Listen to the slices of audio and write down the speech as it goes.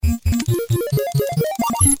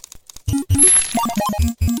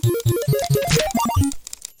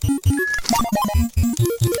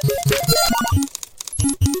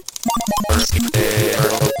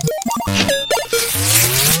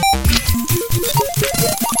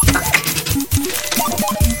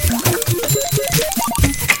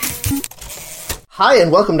Hi,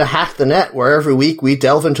 and welcome to Hack the Net, where every week we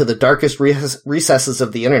delve into the darkest recesses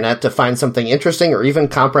of the internet to find something interesting or even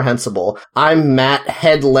comprehensible. I'm Matt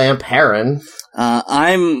Headlamp Heron.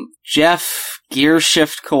 I'm Jeff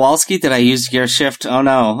Gearshift Kowalski. Did I use Gearshift? Oh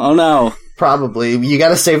no. Probably. You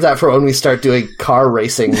gotta save that for when we start doing car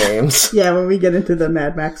racing names. Yeah, when we get into the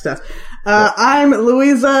Mad Max stuff. I'm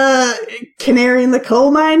Louisa Canary in the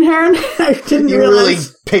Coal Mine Heron. I didn't You realize. really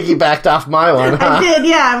piggybacked off my one, huh? I did,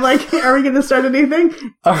 yeah. I'm like, are we going to start anything?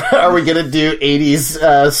 Are we gonna do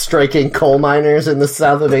 80s striking coal miners in the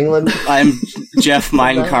south of England? I'm Jeff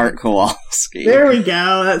Minecart Kowalski. There we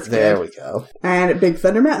go. That's good. There we go. And Big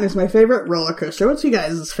Thunder Mountain is my favorite roller coaster. What's you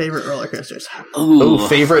guys' favorite roller coasters? Ooh,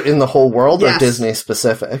 favorite in the whole world or Yes. Disney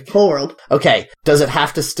specific? Whole world. Okay, does it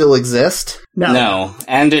have to still exist? No,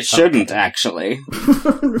 and it shouldn't, actually.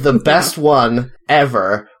 The best one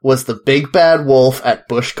ever was the Big Bad Wolf at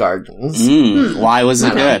Busch Gardens. Why was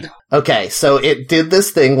it good? Okay, so it did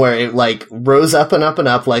this thing where it, like, rose up and up and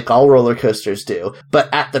up like all roller coasters do,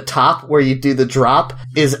 but at the top where you do the drop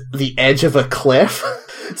is the edge of a cliff.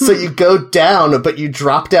 So you go down, but you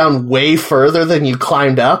drop down way further than you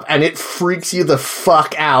climbed up, and it freaks you the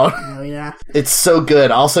fuck out. Oh, yeah. It's so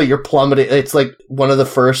good. Also, you're plummeting. It's like one of the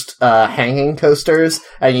first hanging coasters,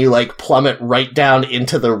 and you like plummet right down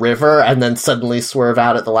into the river and then suddenly swerve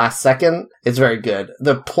out at the last second. It's very good.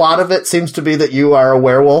 The plot of it seems to be that you are a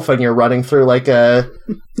werewolf and you're running through like a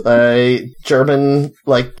German,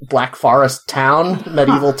 like, Black Forest town,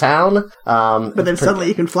 medieval town. But then suddenly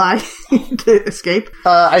you can fly to escape.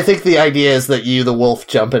 I think the idea is that you, the wolf,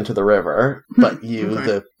 jump into the river, but you,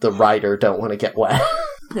 the rider, don't want to get wet.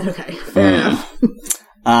 Okay, fair enough.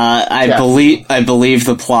 I believe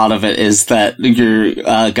the plot of it is that you're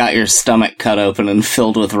got your stomach cut open and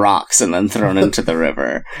filled with rocks and then thrown into the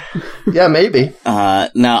river. Yeah, maybe.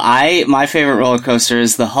 My favorite roller coaster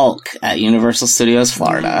is the Hulk at Universal Studios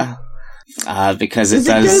Florida. Because it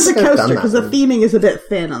does... It goes a coaster, because the theming is a bit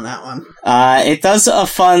thin on that one. It does a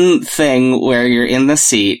fun thing where you're in the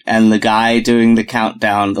seat and the guy doing the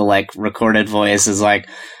countdown, the, like, recorded voice is like,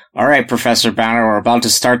 "All right, Professor Banner, we're about to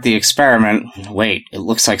start the experiment. Wait, it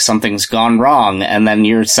looks like something's gone wrong." And then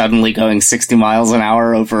you're suddenly going 60 miles an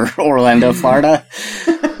hour over Orlando, Florida.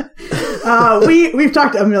 We've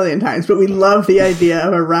talked a million times, but we love the idea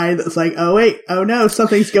of a ride that's like, oh wait, oh no,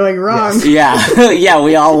 something's going wrong. Yes. Yeah,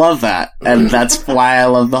 we all love that. And that's why I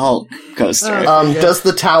love the Hulk coaster. Does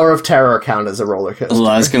the Tower of Terror count as a roller coaster? Well,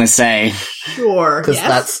 I was gonna say. Sure, Because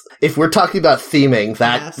that's, if we're talking about theming,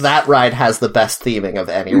 that ride has the best theming of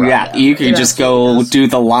any ride. Yeah, you could just go do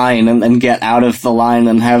the line and then get out of the line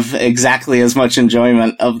and have exactly as much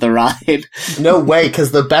enjoyment of the ride. No way,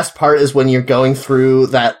 because the best part is when you're going through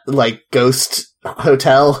that, like, ghost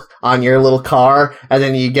hotel on your little car, and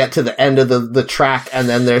then you get to the end of the track, and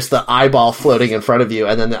then there's the eyeball floating in front of you,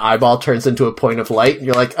 and then the eyeball turns into a point of light, and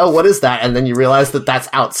you're like, oh, what is that? And then you realize that that's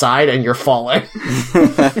outside, and you're falling.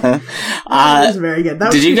 That was very good.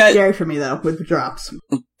 That was too scary for me, though, with the drops.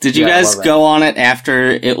 Did you guys go on it after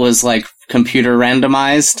it was, like, computer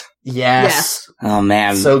randomized? Yes. Oh,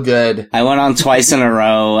 man. So good. I went on twice in a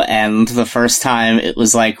row, and the first time it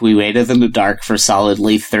was like we waited in the dark for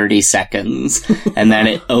solidly 30 seconds, and then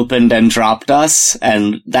it opened and dropped us,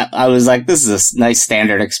 and that I was like, this is a nice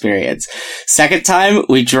standard experience. Second time,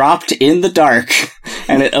 we dropped in the dark,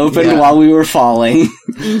 and it opened while we were falling.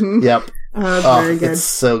 Mm-hmm. Yep. Very good. It's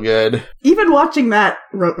so good. Even watching that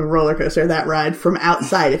roller coaster, that ride from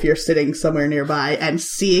outside, if you're sitting somewhere nearby and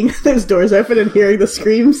seeing those doors open and hearing the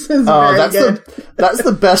screams is very good. That's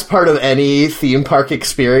the best part of any theme park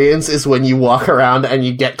experience, is when you walk around and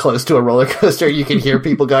you get close to a roller coaster, you can hear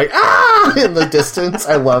people going, ah, in the distance.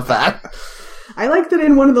 I love that. I like that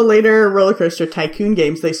in one of the later Roller Coaster Tycoon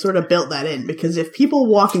games, they sort of built that in, because if people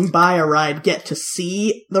walking by a ride get to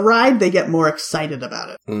see the ride, they get more excited about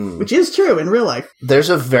it, which is true in real life. There's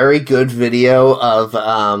a very good video of,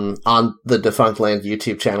 on the Defunct Land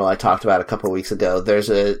YouTube channel I talked about a couple of weeks ago. There's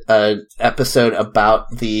a episode about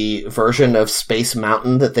the version of Space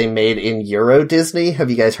Mountain that they made in Euro Disney. Have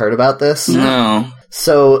you guys heard about this? No.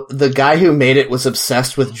 So the guy who made it was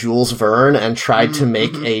obsessed with Jules Verne and tried to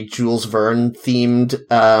make a Jules Verne themed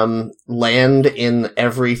land in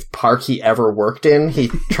every park he ever worked in. He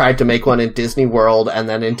tried to make one in Disney World, and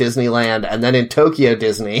then in Disneyland, and then in Tokyo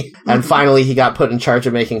Disney, and finally he got put in charge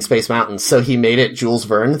of making Space Mountain. So he made it Jules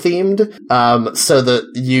Verne themed. So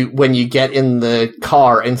that when you get in the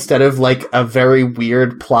car, instead of like a very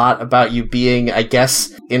weird plot about you being, I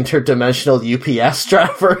guess, interdimensional UPS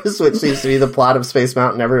drivers, which seems to be the plot of Space Space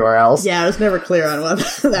Mountain everywhere else. Yeah, I was never clear on what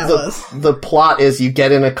that was. The plot is you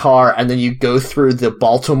get in a car and then you go through the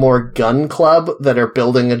Baltimore Gun Club that are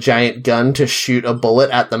building a giant gun to shoot a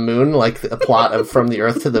bullet at the moon, like a plot of From the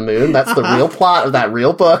Earth to the Moon. That's the real plot of that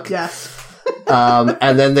real book. Yes.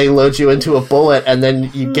 And then they load you into a bullet, and then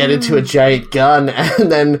you get into a giant gun, and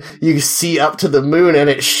then you see up to the moon, and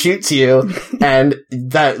it shoots you, and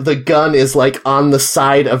that the gun is like on the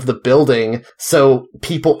side of the building, so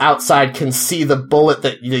people outside can see the bullet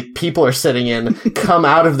that the people are sitting in come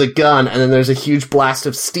out of the gun, and then there's a huge blast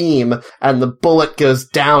of steam, and the bullet goes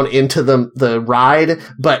down into the ride,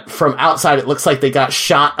 but from outside it looks like they got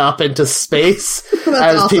shot up into space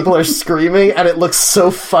as awesome. People are screaming, and it looks so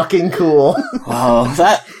fucking cool. Wow,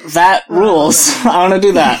 that rules. I want to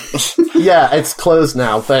do that. Yeah, it's closed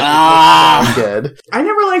now, but it looks good. I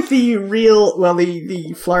never liked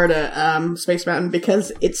the Florida Space Mountain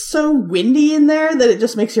because it's so windy in there that it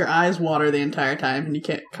just makes your eyes water the entire time and you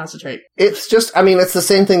can't concentrate. It's just, I mean, it's the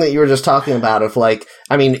same thing that you were just talking about of like,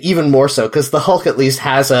 I mean, even more so, because the Hulk at least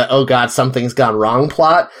has a, oh god, something's gone wrong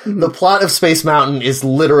plot. Mm-hmm. The plot of Space Mountain is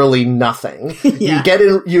literally nothing. Yeah.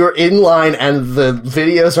 You're in line and the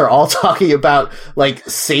videos are all talking about like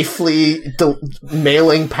safely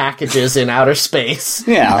mailing packages in outer space.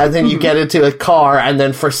 Yeah. And then you get into a car and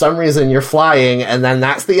then for some reason you're flying and then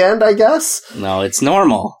that's the end, I guess? No, it's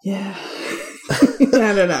normal. Yeah. I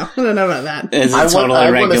don't know about that. It's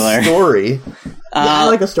totally regular. I want a story. I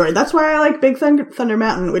like a story. That's why I like Big Thunder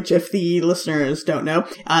Mountain, which if the listeners don't know,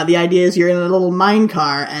 the idea is you're in a little mine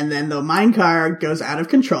car, and then the mine car goes out of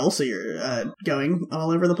control, so you're going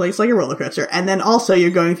all over the place like a roller coaster. And then also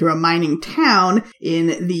you're going through a mining town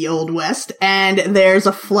in the Old West, and there's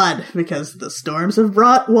a flood because the storms have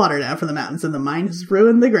brought water down from the mountains, and the mine has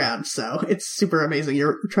ruined the ground. So it's super amazing.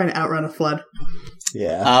 You're trying to outrun a flood.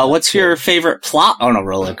 Yeah. What's your favorite plot on a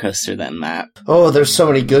roller coaster then, Matt? Oh, there's so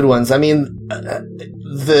many good ones. I mean,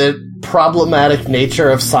 the problematic nature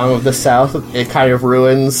of Song of the South, it kind of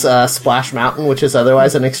ruins Splash Mountain, which is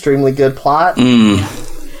otherwise an extremely good plot.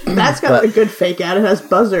 That's got a good fake out. It has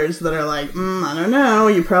buzzers that are like, I don't know,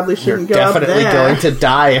 you probably shouldn't go up there. You're definitely going to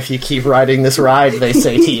die if you keep riding this ride, they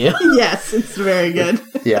say to you. Yes, it's very good.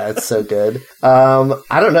 Yeah, it's so good. I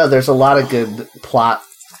don't know, there's a lot of good plot.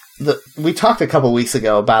 We talked a couple weeks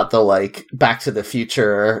ago about the, like, Back to the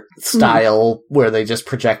Future style where they just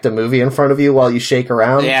project a movie in front of you while you shake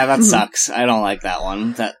around. Yeah, that sucks. I don't like that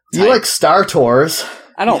one. You like Star Tours.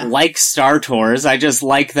 I don't like Star Tours. I just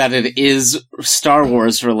like that it is Star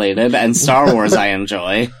Wars related, and Star Wars I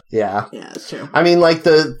enjoy. Yeah. Yeah, that's true. I mean, like,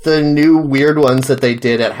 the new weird ones that they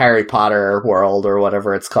did at Harry Potter World, or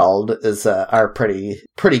whatever it's called, are pretty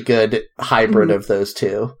good hybrid of those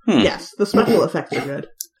two. Yes, the special effects are good.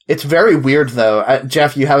 It's very weird, though.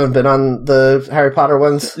 Jeff, you haven't been on the Harry Potter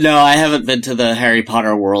ones? No, I haven't been to the Harry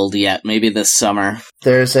Potter World yet. Maybe this summer.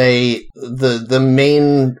 There's the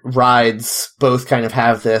main rides both kind of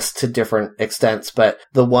have this to different extents, but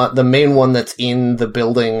the main one that's in the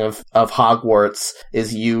building of Hogwarts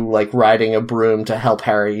is you, like, riding a broom to help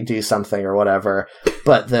Harry do something or whatever.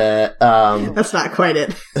 But that's not quite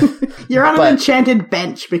it. You're on an enchanted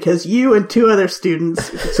bench because you and two other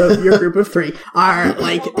students, so your group of 3, are,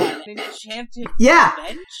 like, enchanted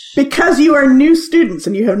bench? Because you are new students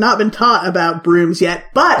and you have not been taught about brooms yet,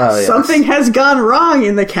 but something has gone wrong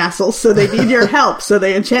in the castle, so they need your help, so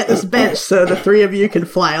they enchant this bench so the 3 of you can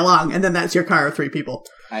fly along, and then that's your car of 3 people.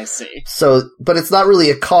 I see. So, but it's not really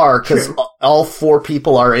a car, because all 4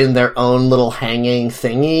 people are in their own little hanging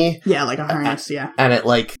thingy. Yeah, like a harness, yeah. And it,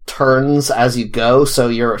 like, turns as you go, so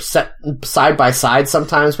you're set side by side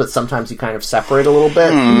sometimes, but sometimes you kind of separate a little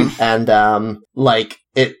bit. And, like,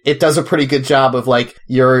 it does a pretty good job of, like,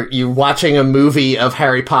 you're watching a movie of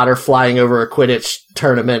Harry Potter flying over a Quidditch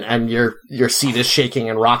tournament and your seat is shaking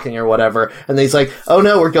and rocking or whatever. And then he's like, oh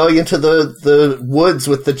no, we're going into the woods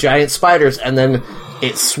with the giant spiders. And then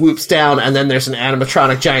it swoops down and then there's an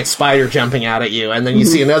animatronic giant spider jumping out at you. And then you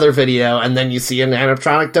see another video and then you see an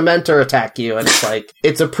animatronic Dementor attack you. And it's like,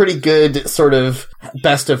 it's a pretty good sort of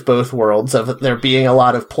best of both worlds of there being a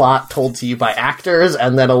lot of plot told to you by actors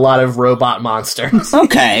and then a lot of robot monsters.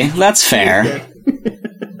 Okay, that's fair.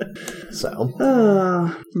 So,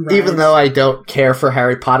 right. Even though I don't care for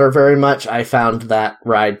Harry Potter very much, I found that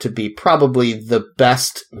ride to be probably the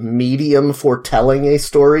best medium for telling a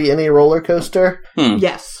story in a roller coaster.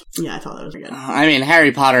 Yes. Yeah, I thought that was good. I mean,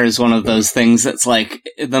 Harry Potter is one of those things that's like,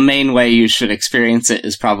 the main way you should experience it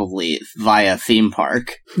is probably via theme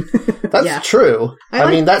park. That's true.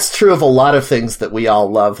 I mean, that's true of a lot of things that we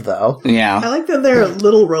all love, though. Yeah. I like that they're a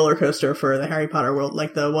little roller coaster for the Harry Potter world,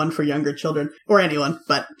 like the one for younger children, or anyone,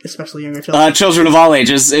 but especially mostly younger children. Children of all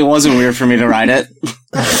ages. It wasn't weird for me to ride it.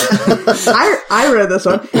 I read this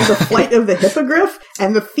one. The Flight of the Hippogriff,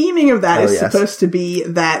 and the theming of that is supposed to be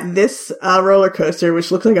that this roller coaster,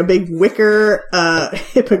 which looks like a big wicker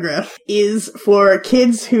hippogriff, is for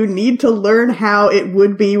kids who need to learn how it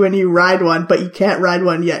would be when you ride one, but you can't ride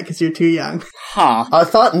one yet because you're too young. Huh. I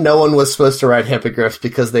thought no one was supposed to ride hippogriffs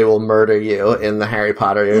because they will murder you in the Harry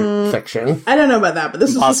Potter fiction. I don't know about that, but this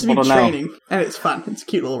is supposed to be Impossible to know. training, and it's fun. It's a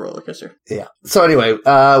cute little roller coaster. Yeah. So anyway,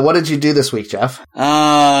 what did you do this week, Jeff?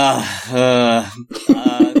 The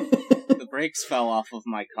brakes fell off of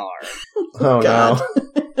my car. Oh, God. no.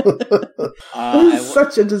 This is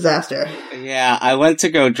such a disaster. Yeah, I went to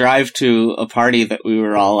go drive to a party that we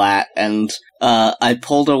were all at, and I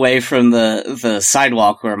pulled away from the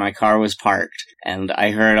sidewalk where my car was parked, and I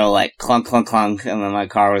heard a, like, clunk, clunk, clunk, and then my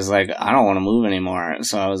car was like, I don't want to move anymore.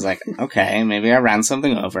 So I was like, okay, maybe I ran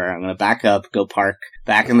something over. I'm going to back up, go park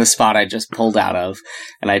back in the spot I just pulled out of.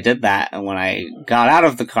 And I did that, and when I got out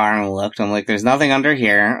of the car and looked, I'm like, there's nothing under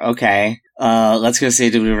here. Okay. Let's go see,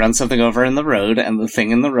 did we run something over in the road? And the thing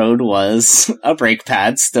in the road was a brake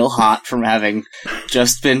pad, still hot from having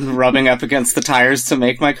just been rubbing up against the tires to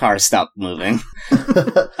make my car stop moving.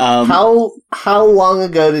 How long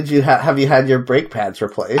ago did you have you had your brake pads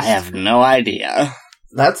replaced? I have no idea.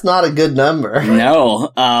 That's not a good number.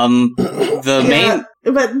 No. The main...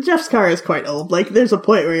 But Jeff's car is quite old. Like, there's a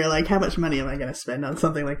point where you're like, how much money am I going to spend on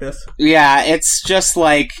something like this? Yeah, it's just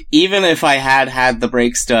like, even if I had the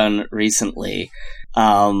brakes done recently,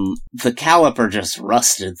 the caliper just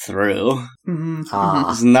rusted through. Mm-hmm.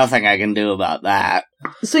 There's nothing I can do about that.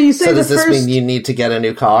 So you say does this mean you need to get a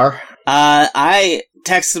new car? I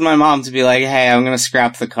texted my mom to be like, hey, I'm going to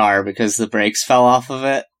scrap the car because the brakes fell off of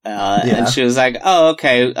it. And she was like, oh,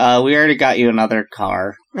 okay, we already got you another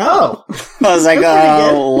car. Oh. I was like,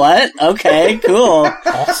 oh, what? Okay, cool.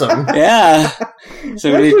 Awesome. Yeah. So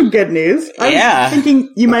that's some good news. Yeah. I'm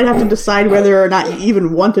thinking you might have to decide whether or not you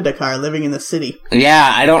even wanted a car living in the city.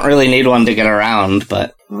 Yeah, I don't really need one to get around,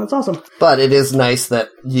 but... Well, that's awesome. But it is nice that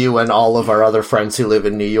you and all of our other friends who live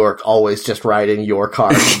in New York always just ride in your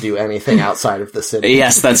car to do anything outside of the city.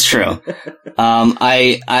 Yes, that's true.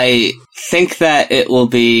 I think that it will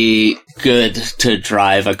be good to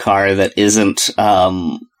drive a car that isn't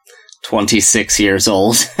 26 years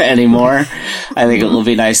old anymore. I think it will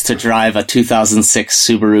be nice to drive a 2006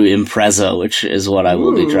 Subaru Impreza, which is what I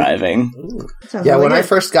will be driving. Yeah, when I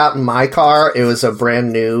first got my car, it was a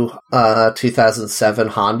brand new 2007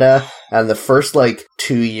 Honda, and the first,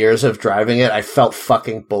 2 years of driving it, I felt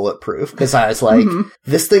fucking bulletproof, because I was like,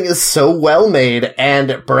 this thing is so well made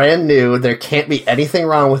and brand new, there can't be anything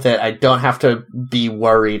wrong with it, I don't have to be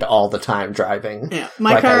worried all the time driving. Yeah,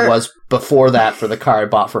 my car... I was before that for the car I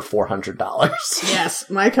bought for $400. Yes,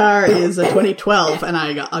 my car is a 2012, and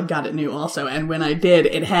I got it new also, and when I did,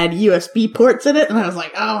 it had USB ports in it, and I was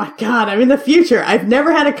like, oh my god, I'm in the future. I've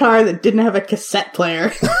never had a car that didn't have a cassette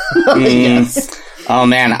player. Yes. Oh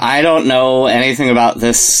man, I don't know anything about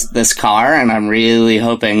this car, and I'm really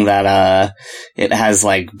hoping that it has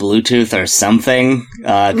Bluetooth or something,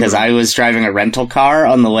 because I was driving a rental car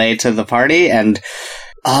on the way to the party, and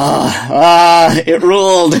it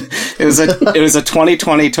ruled. It was a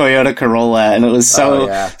 2020 Toyota Corolla, and it was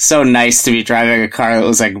so nice to be driving a car that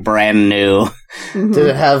was brand new. Did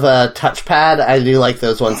it have a touchpad? I do like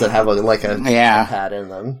those ones that have a touchpad in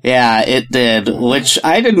them. Yeah, it did, which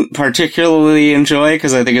I didn't particularly enjoy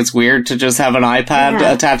because I think it's weird to just have an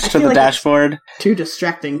iPad attached to the dashboard. Too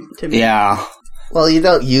distracting to me. Yeah. Well, you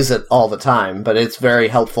don't use it all the time, but it's very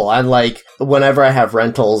helpful. And whenever I have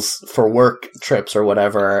rentals for work trips or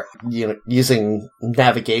whatever, using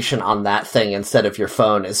navigation on that thing instead of your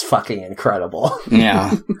phone is fucking incredible.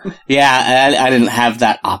 Yeah. Yeah, I didn't have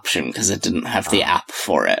that option because it didn't have the app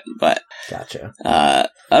for it, but... Gotcha. I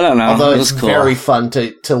don't know. Although it was it's cool. very fun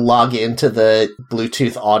to log into the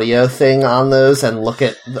Bluetooth audio thing on those and look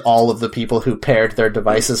at all of the people who paired their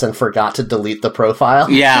devices and forgot to delete the profile.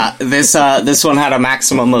 Yeah, this one had a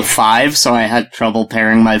maximum of 5, so I had trouble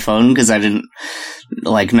pairing my phone because I didn't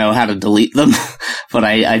know how to delete them. But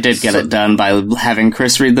I did get it done by having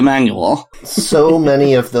Chris read the manual. So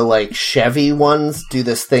many of the Chevy ones do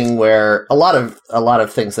this thing where a lot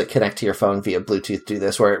of things that connect to your phone via Bluetooth do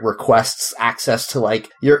this, where it requests access to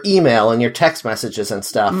your email and your text messages and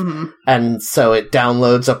stuff. Mm-hmm. And so it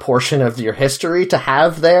downloads a portion of your history to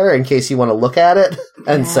have there in case you want to look at it.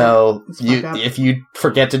 And so if you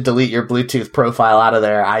forget to delete your Bluetooth profile out of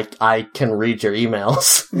there, I can read your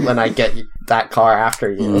emails when I get that car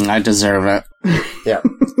after you. I deserve it. Yeah.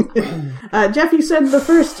 Jeff, you said the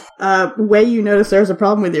first way you noticed there was a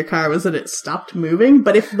problem with your car was that it stopped moving,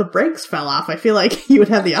 but if the brakes fell off, I feel like you would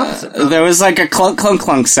have the opposite problem. There was like a clunk, clunk,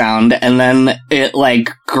 clunk sound, and then it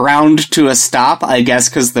like ground to a stop, I guess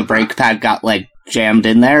because the brake pad got like jammed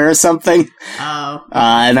in there or something. Oh.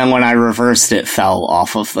 And then when I reversed, it fell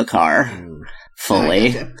off of the car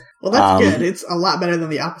fully. Gotcha. Well, that's good. It's a lot better than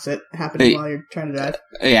the opposite happening while you're trying to drive.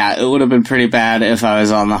 Yeah, it would have been pretty bad if I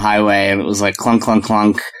was on the highway and it was like clunk, clunk,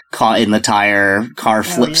 clunk, caught in the tire, car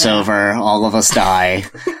flips over, all of us die.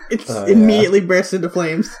 It's immediately bursts into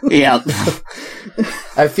flames. Yep.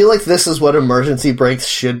 I feel like this is what emergency brakes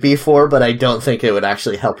should be for, but I don't think it would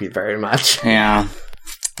actually help you very much. Yeah.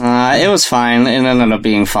 It was fine. It ended up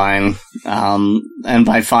being fine. And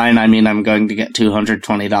by fine, I mean I'm going to get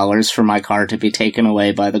 $220 for my car to be taken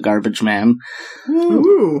away by the garbage man.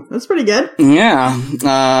 Ooh, that's pretty good. Yeah.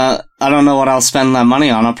 I don't know what I'll spend that money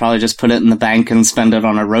on. I'll probably just put it in the bank and spend it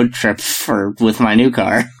on a road trip with my new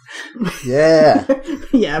car. Yeah.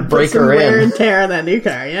 Yeah, break put some her wear in. and tear on that new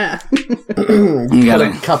car, yeah. You Put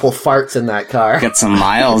a couple farts in that car. get some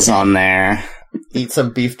miles on there. Eat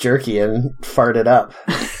some beef jerky and fart it up.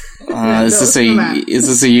 Is this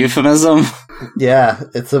a euphemism? Yeah,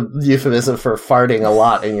 it's a euphemism for farting a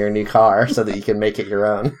lot in your new car so that you can make it your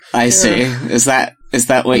own. I see. Is that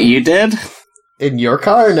what you did? In your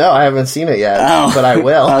car? No, I haven't seen it yet, but I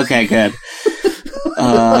will. Okay, good.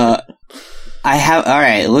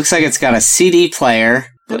 Alright, it looks like it's got a CD player,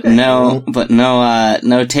 but no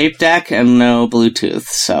tape deck and no Bluetooth,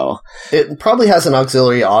 so. It probably has an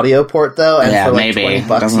auxiliary audio port though, and Yeah, for like maybe.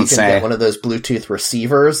 $20 Doesn't you can say. get one of those Bluetooth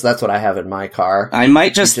receivers. That's what I have in my car. I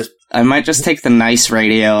might just take the nice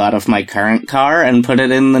radio out of my current car and put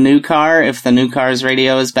it in the new car if the new car's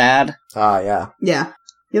radio is bad. Ah, yeah. Yeah.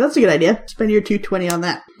 Yeah, that's a good idea. Spend your $220 on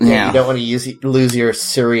that. Yeah. You don't want to lose your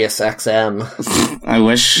Sirius XM. I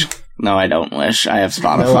wish. No, I don't wish. I have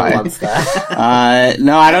Spotify. No one wants that.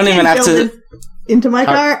 No, I don't even have to. Into my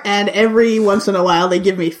car, and every once in a while they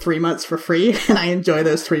give me 3 months for free, and I enjoy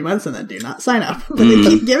those 3 months and then do not sign up. But they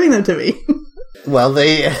keep giving them to me. Well,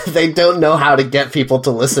 they don't know how to get people to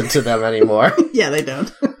listen to them anymore. Yeah, they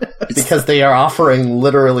don't. Because they are offering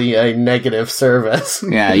literally a negative service.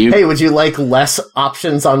 Yeah, Hey, would you like less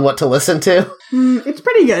options on what to listen to? It's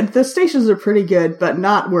pretty good. The stations are pretty good, but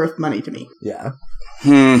not worth money to me. Yeah.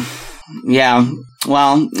 Yeah.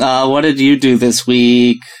 Well, what did you do this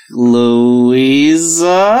week, Louisa?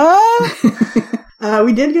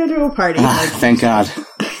 We did go to a party. Thank God.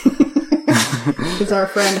 Because our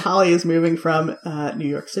friend Holly is moving from New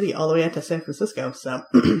York City all the way out to San Francisco, so...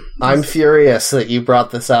 I'm furious that you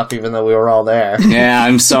brought this up even though we were all there. Yeah,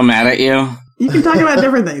 I'm so mad at you. You can talk about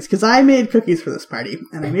different things, because I made cookies for this party,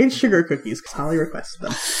 and I made sugar cookies because Holly requested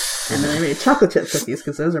them. And then I made chocolate chip cookies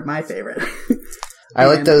because those are my favorite. I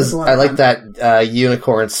like those. I like fun. that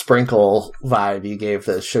unicorn sprinkle vibe you gave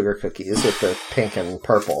the sugar cookies with the pink and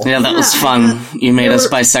purple. Yeah, that was fun. You made us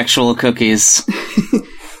bisexual cookies.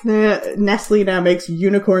 Nestle now makes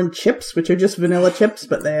unicorn chips, which are just vanilla chips,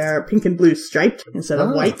 but they are pink and blue striped instead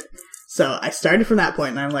of white. So I started from that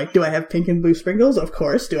point, and I'm like, do I have pink and blue sprinkles? Of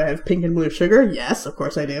course. Do I have pink and blue sugar? Yes, of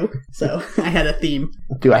course I do. So I had a theme.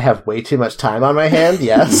 Do I have way too much time on my hand?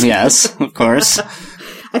 Yes. Yes, of course.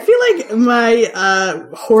 I feel like my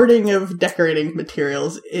hoarding of decorating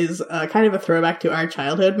materials is kind of a throwback to our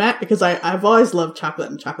childhood, Matt, because I've always loved chocolate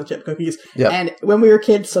and chocolate chip cookies. Yep. And when we were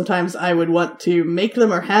kids, sometimes I would want to make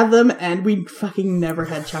them or have them, and we fucking never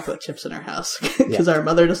had chocolate chips in our house because our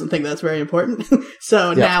mother doesn't think that's very important.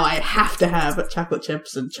 So now I have to have chocolate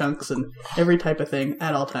chips and chunks and every type of thing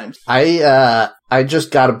at all times. I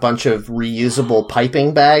just got a bunch of reusable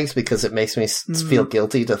piping bags because it makes me feel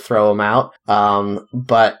guilty to throw them out.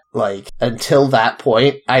 But like until that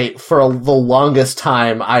point, for the longest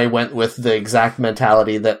time, I went with the exact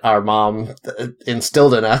mentality that our mom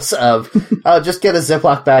instilled in us of, just get a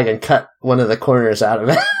Ziploc bag and cut one of the corners out of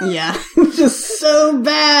it. Yeah, just so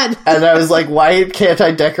bad. And I was like, why can't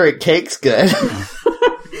I decorate cakes good?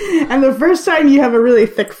 And the first time you have a really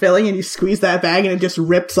thick filling and you squeeze that bag and it just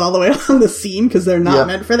rips all the way along the seam because they're not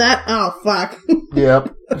meant for that. Oh, fuck.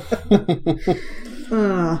 Yep.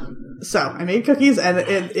 So I made cookies and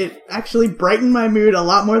it actually brightened my mood a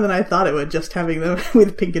lot more than I thought it would, just having them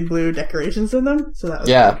with pink and blue decorations in them. So that was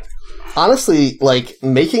good. Honestly, like,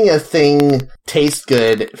 making a thing taste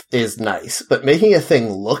good is nice, but making a thing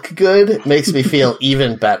look good makes me feel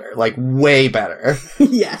even better. Like, way better.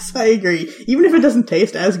 Yes, I agree. Even if it doesn't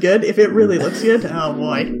taste as good, if it really looks good, oh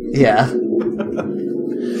boy. Yeah.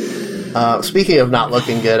 Speaking of not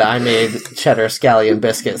looking good, I made cheddar scallion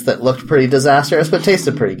biscuits that looked pretty disastrous, but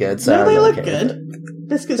tasted pretty good. So No, they look good.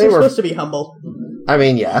 Biscuits They are were- supposed to be humble. I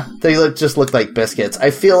mean, yeah, they just look like biscuits.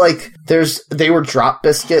 I feel like they were drop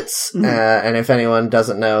biscuits, and if anyone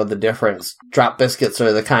doesn't know the difference, drop biscuits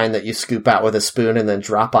are the kind that you scoop out with a spoon and then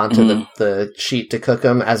drop onto the sheet to cook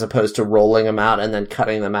them, as opposed to rolling them out and then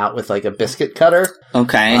cutting them out with like a biscuit cutter.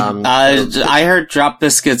 Okay. I heard drop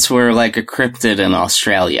biscuits were like a cryptid in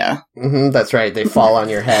Australia. That's right. They fall on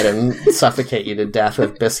your head and suffocate you to death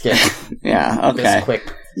with biscuit. Yeah, okay.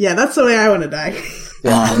 Bisquick. Yeah, that's the way I want to die.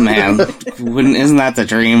 Oh, man. Isn't that the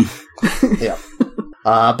dream? Yeah.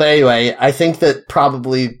 But anyway, I think that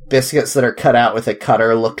probably biscuits that are cut out with a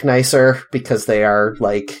cutter look nicer because they are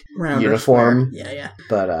like Round or uniform. square.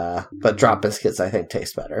 Yeah. But drop biscuits I think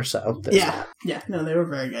taste better. So there's that. Yeah, no, they were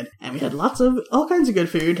very good. And we had all kinds of good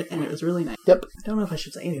food, and it was really nice. Yep. I don't know if I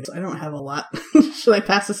should say anything. I don't have a lot. Should I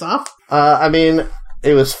pass this off? I mean,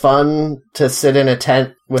 it was fun to sit in a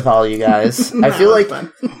tent with all you guys. I feel like Fun.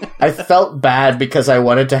 I felt bad because I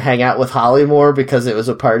wanted to hang out with Holly more because it was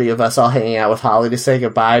a party of us all hanging out with Holly to say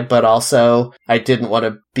goodbye, but also I didn't want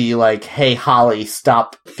to be like, hey, Holly,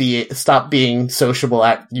 stop being sociable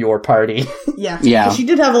at your party. Yeah. Yeah. She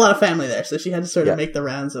did have a lot of family there, so she had to sort of make the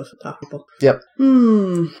rounds of top people. Yep.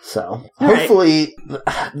 So All hopefully,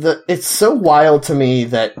 it's so wild to me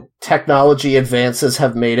that technology advances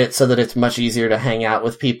have made it so that it's much easier to hang out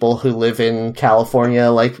with people who live in California,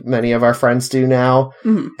 like many of our friends do now,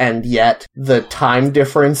 and yet the time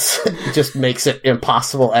difference just makes it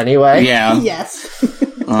impossible anyway. Yeah. Yes.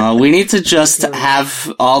 We need to just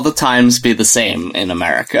have all the times be the same in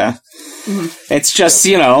America. It's just,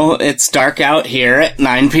 it's dark out here at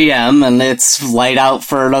 9 p.m. and it's light out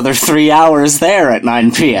for another 3 hours there at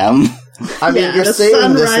 9 p.m. I mean, you're the saying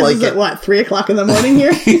sun this rises like at what, 3 o'clock in the morning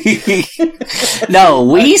here? No,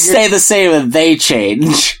 we stay the same and they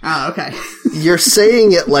change. Oh, okay. you're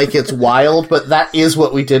saying it like it's wild, but that is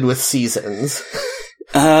what we did with seasons.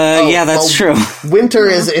 Yeah, that's true. Winter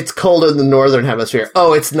it's cold in the northern hemisphere.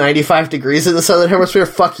 Oh, it's 95 degrees in the southern hemisphere?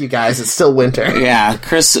 Fuck you guys, it's still winter. Yeah,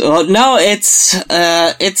 Chris, no, it's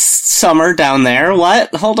summer down there.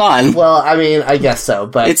 What? Hold on. Well, I mean, I guess so,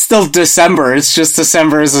 but It's still December. It's just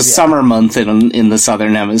December is a summer month in the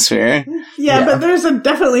southern hemisphere. Yeah, but there's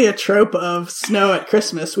definitely a trope of snow at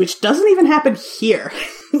Christmas, which doesn't even happen here.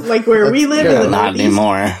 Like where we live in the Not Northeast.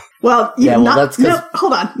 anymore. Well, that's 'cause- no,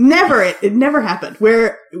 hold on. Never, it never happened.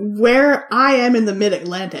 Where I am in the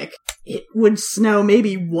mid-Atlantic, it would snow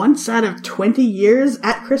maybe once out of 20 years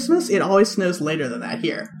at Christmas. It always snows later than that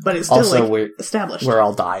here, but it's still Also, established. we're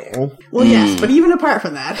all dying. Well, yes, but even apart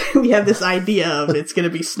from that, we have this idea of it's going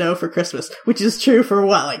to be snow for Christmas, which is true for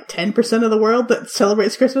what, like 10% of the world that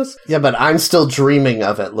celebrates Christmas? Yeah, but I'm still dreaming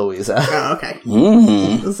of it, Louisa. Oh, okay.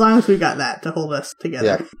 As long as we got that to hold us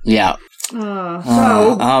together. Yeah.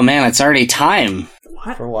 Oh man, it's already time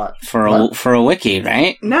For what? for a wiki,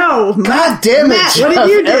 right? No, God damn it, Matt, Jeff. what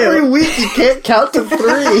did you do? Every week you can't count to 3.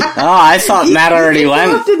 Oh, I thought Matt already you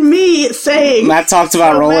went. interrupted me saying. Matt talked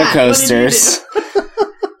about So, roller Matt, what did you coasters.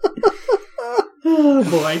 Oh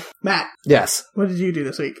boy, Matt, Yes. what did you do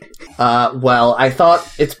this week? Well, I thought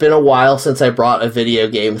it's been a while since I brought a video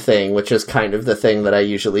game thing, which is kind of the thing that I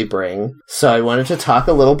usually bring. So I wanted to talk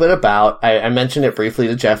a little bit about, I mentioned it briefly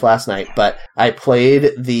to Jeff last night, but I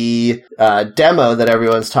played the demo that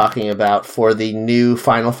everyone's talking about for the new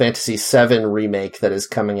Final Fantasy VII remake that is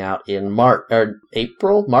coming out in March.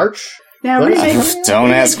 Now, What? remake.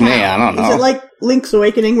 Don't ask me. I don't Is know. it like Link's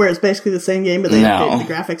Awakening, where it's basically the same game, but they No. update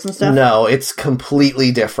the graphics and stuff? No, it's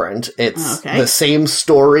completely different. It's Okay. the same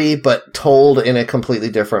story, but told in a completely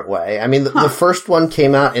different way. I mean, the first one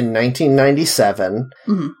came out in 1997,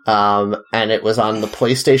 and it was on the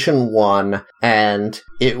PlayStation 1, and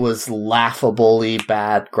it was laughably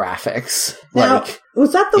bad graphics. Now,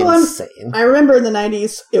 was that the insane. one? I remember in the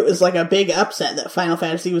 90s, it was like a big upset that Final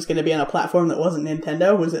Fantasy was going to be on a platform that wasn't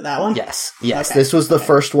Nintendo. Was it that one? Yes. Okay. This was the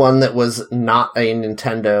first one that was not a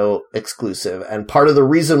Nintendo exclusive. And part of the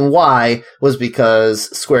reason why was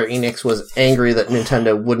because Square Enix was angry that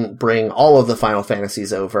Nintendo wouldn't bring all of the Final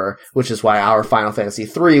Fantasies over, which is why our Final Fantasy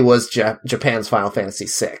III was Japan's Final Fantasy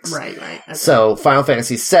VI. Right. Okay. So Final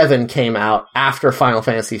Fantasy VII came out after Final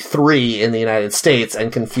Fantasy III in the United States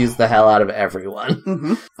and confused the hell out of everyone.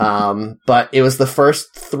 But it was the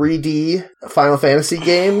first 3D Final Fantasy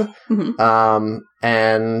game.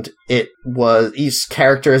 And it was, each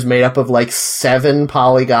character is made up of like 7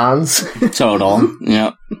 polygons. Total.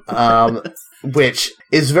 Yep. Which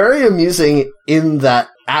is very amusing in that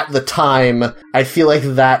at the time, I feel like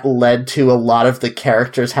that led to a lot of the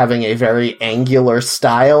characters having a very angular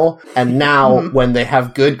style. And now, when they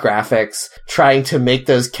have good graphics, trying to make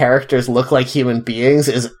those characters look like human beings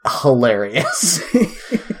is hilarious.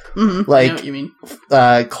 I Like, know what you mean.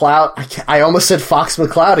 Cloud, I almost said Fox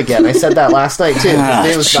McCloud again. I said that last night too. His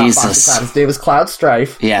name was not Fox Jesus. McCloud. His name was Cloud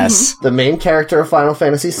Strife. Yes. The main character of Final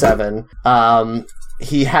Fantasy VII.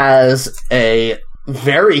 He has a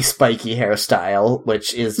very spiky hairstyle,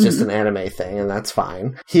 which is just an anime thing, and that's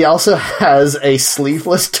fine. He also has a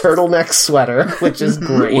sleeveless turtleneck sweater, which is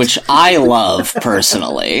great. Which I love,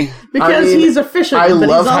 personally. Because he's a fisherman, I but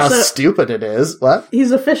love he's also... how stupid it is. What?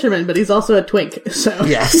 He's a fisherman, but he's also a twink, so...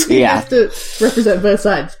 Yes. you Yeah. have to represent both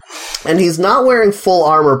sides. And he's not wearing full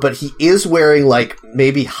armor, but he is wearing, like,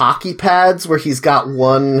 maybe hockey pads where he's got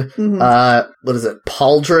one, what is it,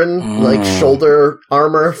 pauldron, like, shoulder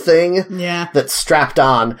armor thing Yeah. that's strapped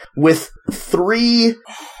on with 3,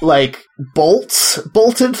 like, bolts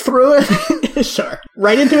bolted through it. Sure.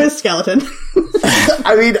 Right into his skeleton.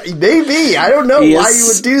 I mean, maybe. I don't know why you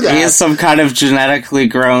would do that. He is some kind of genetically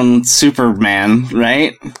grown Superman,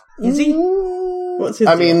 right? Is he? What's his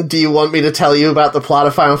I deal? mean, do you want me to tell you about the plot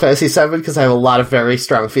of Final Fantasy VII? Because I have a lot of very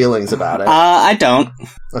strong feelings about it. I don't.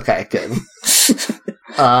 Okay, good.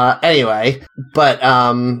 Anyway, but,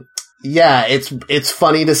 yeah, it's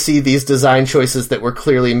funny to see these design choices that were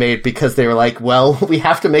clearly made because they were like, well, we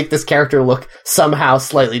have to make this character look somehow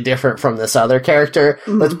slightly different from this other character.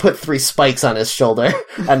 Let's put 3 spikes on his shoulder.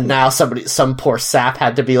 And now some poor sap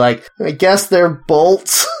had to be like, I guess they're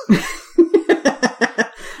bolts.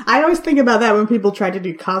 I always think about that when people try to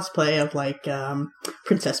do cosplay of, like,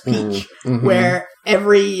 Princess Peach, where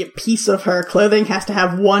every piece of her clothing has to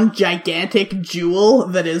have one gigantic jewel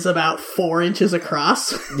that is about 4 inches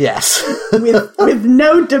across, Yes. with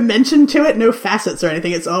no dimension to it, no facets or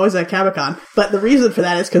anything. It's always a Kabakon. But the reason for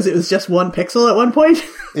that is because it was just 1 pixel at one point.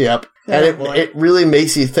 Yep. Oh, And boy. it really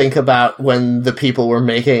makes you think about when the people were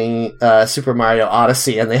making Super Mario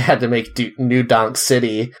Odyssey and they had to make New Donk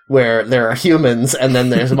City, where there are humans, and then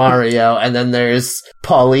there's Mario, and then there's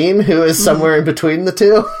Pauline, who is somewhere in between the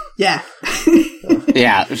two. Yeah.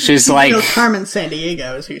 Yeah, she's like... Carmen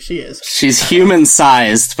Sandiego is who she is. She's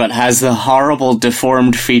human-sized, but has the horrible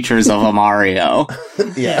deformed features of a Mario.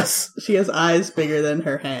 Yes. She has eyes bigger than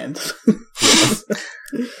her hands.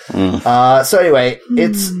 So anyway,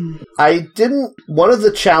 one of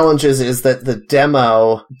the challenges is that the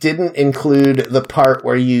demo didn't include the part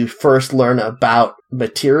where you first learn about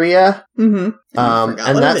materia. Mm-hmm.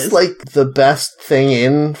 And that's like the best thing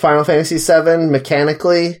in Final Fantasy VII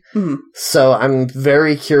mechanically. Mhm. So I'm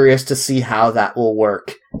very curious to see how that will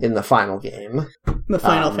work in the final game. The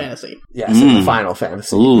Final Fantasy. Yes, in the Final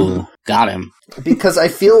Fantasy. Ooh, got him. Because I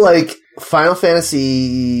feel like Final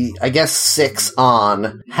Fantasy, I guess 6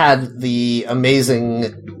 on, had the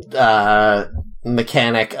amazing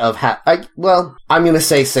mechanic of I'm going to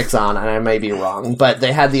say 6 on, and I may be wrong, but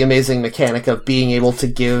they had the amazing mechanic of being able to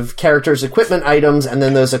give characters equipment items, and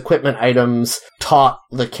then those equipment items taught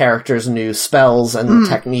the characters new spells and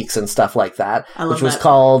techniques and stuff like that, I love which was that.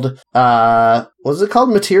 called, was it called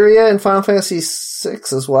Materia in Final Fantasy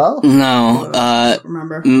 6 as well? No,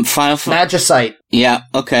 Remember? Final Magicite. Yeah,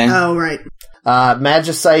 okay. Oh, right.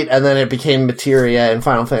 Magicite, and then it became Materia in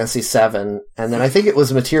Final Fantasy VII, and then I think it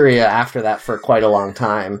was Materia after that for quite a long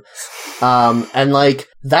time. And like,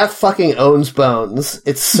 that fucking owns bones.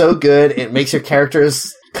 It's so good, it makes your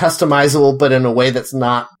characters customizable, but in a way that's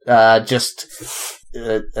not, just,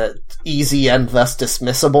 easy and thus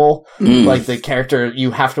dismissible. Like, the character,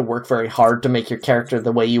 you have to work very hard to make your character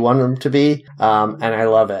the way you want them to be. And I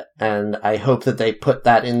love it. And I hope that they put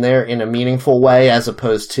that in there in a meaningful way, as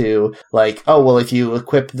opposed to, like, oh, well, if you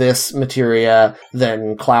equip this materia,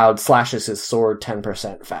 then Cloud slashes his sword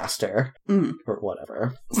 10% faster. Or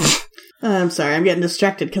whatever. I'm sorry, I'm getting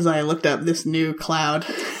distracted because I looked up this new Cloud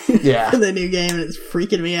Yeah. for the new game and it's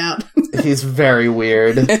freaking me out. He's very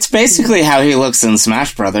weird. It's basically how he looks in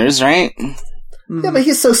Smash Brothers, right? Yeah, but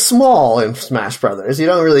he's so small in Smash Brothers. You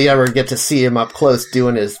don't really ever get to see him up close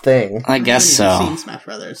doing his thing. I guess I haven't so. even seen Smash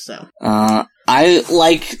Brothers, so. I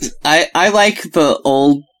like the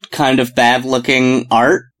old kind of bad looking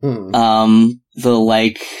art. The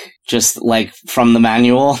like, just like from the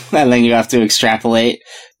manual, and then you have to extrapolate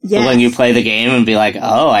Yes. when you play the game and be like,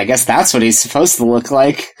 oh, I guess that's what he's supposed to look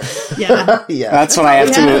like. Yeah. Yeah. That's what I have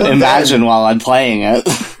Yeah. to imagine while I'm playing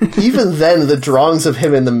it. Even then, the drawings of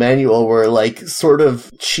him in the manual were like sort of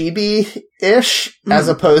chibi-ish, as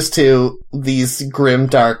opposed to these grim,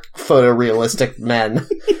 dark, photorealistic men.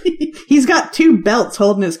 He's got 2 belts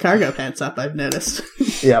holding his cargo pants up, I've noticed.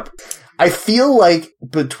 Yep. I feel like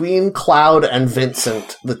between Cloud and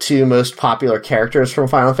Vincent, the two most popular characters from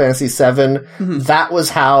Final Fantasy VII, that was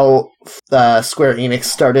how Square Enix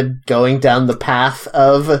started going down the path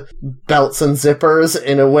of belts and zippers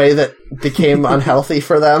in a way that became unhealthy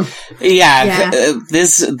for them.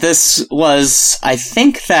 This was, I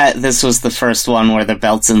think that this was the first one where the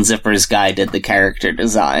belts and zippers guy did the character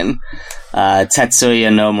design.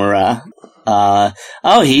 Tetsuya Nomura.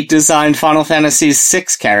 He designed Final Fantasy VI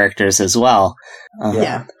characters as well.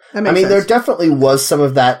 Yeah. That I makes mean, there sense. definitely was some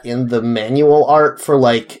of that in the manual art for,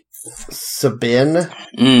 like, Sabin.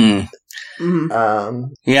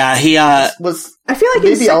 Yeah, he, was I feel like in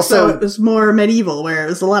maybe 6, also- though, it was more medieval, where it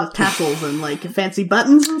was a lot of tassels and, like, fancy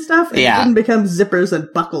buttons and stuff, and it didn't become zippers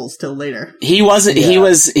and buckles till later. he wasn't, he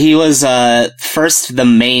was, first the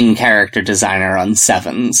main character designer on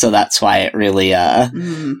 7, so that's why it really,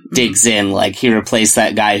 digs in. Like, he replaced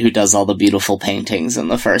that guy who does all the beautiful paintings in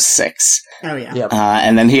the first 6. Oh, yeah. Yep.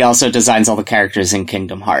 And then he also designs all the characters in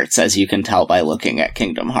Kingdom Hearts, as you can tell by looking at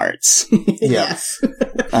Kingdom Hearts. Yes.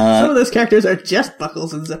 Some of those characters are just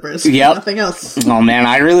buckles and zippers. Yep. Nothing else. Oh man,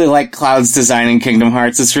 I really like Cloud's design in Kingdom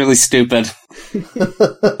Hearts. It's really stupid.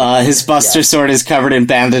 His Buster Sword is covered in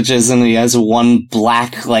bandages and he has one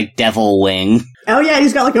black, like, devil wing. Oh, yeah,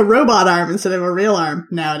 he's got, like, a robot arm instead of a real arm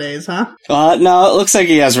nowadays, huh? No, it looks like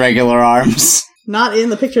he has regular arms. Not in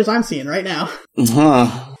the pictures I'm seeing right now.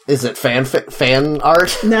 Huh. Is it fan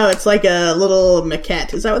art? No, it's like a little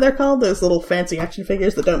maquette. Is that what they're called? Those little fancy action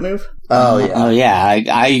figures that don't move? Oh, yeah. Oh yeah,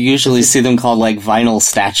 I usually see them called, like, vinyl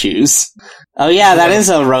statues. Oh yeah, that is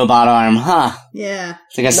a robot arm, huh? Yeah.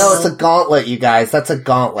 I guess, No, it's a gauntlet, you guys. That's a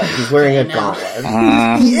gauntlet. He's wearing a know.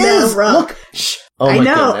 gauntlet. He No, is! bro. Look! Shh. Oh I my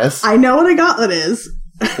know. goodness. I know what a gauntlet is.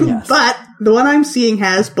 Yes. But the one I'm seeing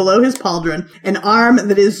has, below his pauldron, an arm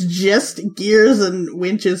that is just gears and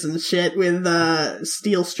winches and shit with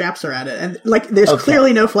steel straps around it. And, like, there's Okay.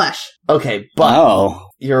 clearly no flesh. Okay, but oh.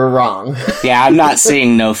 you're wrong. Yeah, I'm not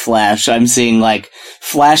seeing no flesh. I'm seeing, like,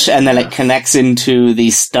 flesh and then it connects into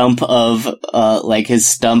the stump of, like, his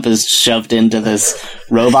stump is shoved into this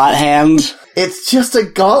robot hand. It's just a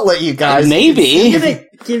gauntlet, you guys. Maybe. I'm gonna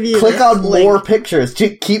give you Click this on link. more pictures.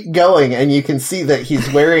 Keep going, and you can see that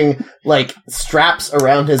he's wearing, like, straps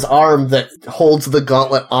around his arm that holds the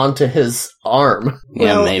gauntlet onto his arm.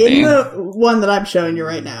 Yeah, Well, maybe. in the one that I'm showing you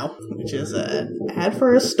right now, which is an ad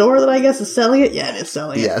for a store that I guess is selling it. Yeah, it is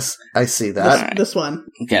selling it. Yes, I see that. This one.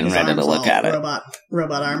 Getting This ready to arm's look all at it.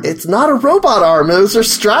 Robot arm. It's not a robot arm. Those are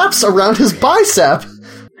straps around his bicep.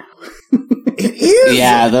 It is.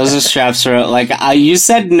 Yeah, those are straps for, like, you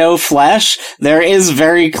said no flesh. There is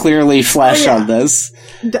very clearly flesh Oh, yeah. on this.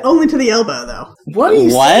 Only to the elbow, though. What are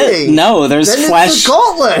you What? saying? No, there's Then flesh. It's a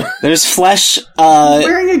gauntlet. There's flesh,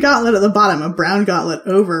 Wearing a gauntlet at the bottom, a brown gauntlet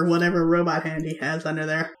over whatever robot hand he has under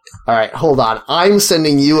there. All right, hold on. I'm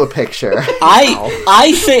sending you a picture.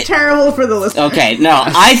 I think, Terrible for the listener. okay, no,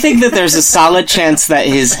 I think that there's a solid chance that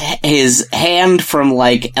his hand from,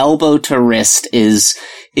 like, elbow to wrist is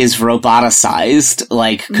roboticized,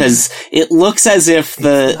 like, cause it looks as if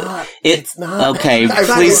It's not. Okay, I've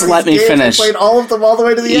please played let these me games. finish. I played all of them all the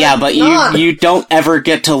way to the end. Yeah, but It's not. you don't ever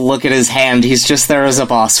get to look at his hand. He's just there as a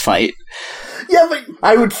boss fight. Yeah, but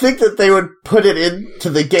I would think that they would put it into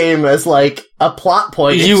the game as, like, a plot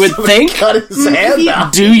point. You if would somebody think? cut his hand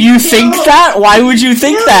off. Do you think that? Why would you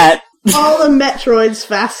think that? All the Metroids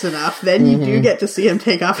fast enough, then you do get to see him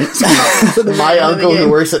take off his gauntlet at the My very end of the uncle who game.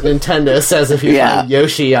 works at Nintendo says if you Yeah. find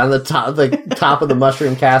Yoshi on the top of the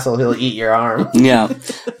Mushroom Castle, he'll eat your arm. Yeah.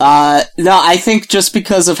 No, I think just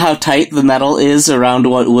because of how tight the metal is around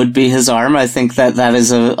what would be his arm, I think that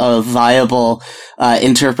is a viable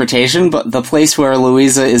interpretation, but the place where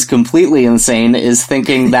Louisa is completely insane is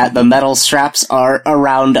thinking that the metal straps are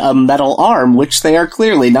around a metal arm, which they are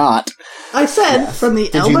clearly not. I said from the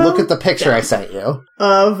Did elbow you look at the picture I sent you?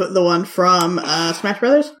 of the one from Smash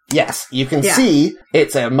Brothers. Yes, you can Yeah. see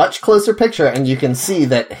it's a much closer picture, and you can see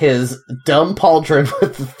that his dumb pauldron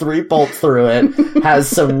with the 3 bolts through it has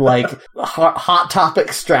some, like, hot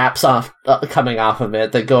topic straps coming off of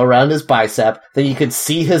it that go around his bicep. Then you can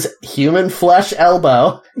see his human flesh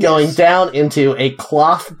elbow going down into a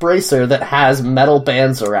cloth bracer that has metal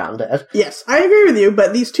bands around it. Yes, I agree with you,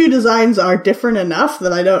 but these two designs are different enough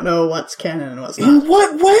that I don't know what's canon and what's not. In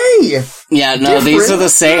what way? Yeah, no, these Different? are the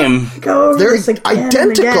same. Go over They're this again and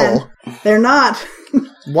identical. again. They're not.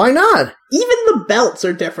 Why not? Even the belts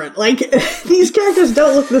are different. Like, these characters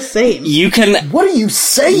don't look the same. You can... What are you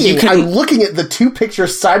saying? I'm looking at the two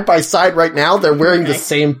pictures side by side right now. They're wearing the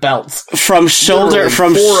same belts. From shoulder...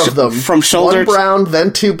 Four of them. From shoulder... One brown,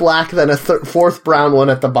 then two black, then a fourth brown one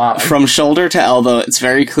at the bottom. From shoulder to elbow, it's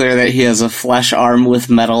very clear that he has a flesh arm with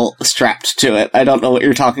metal strapped to it. I don't know what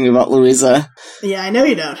you're talking about, Louisa. Yeah, I know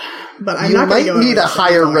you don't. But I'm you not going to go might need a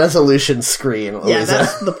higher resolution screen, Louisa. Yeah,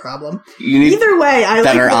 that's the problem. You need Either way, I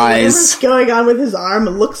better like eyes. Whatever's going on with his arm.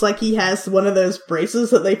 It looks like he has one of those braces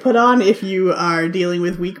that they put on if you are dealing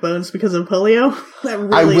with weak bones because of polio. That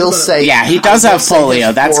really I will say... Yeah, he does have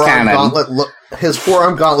polio. That's canon. His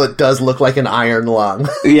forearm gauntlet does look like an iron lung.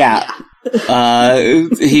 Yeah.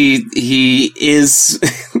 He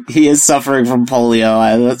is suffering from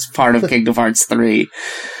polio. That's part of Kingdom Hearts 3.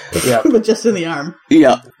 Yeah. But just in the arm.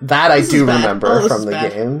 Yep. That I do remember from the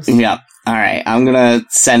bad. games. Yep. Alright, I'm gonna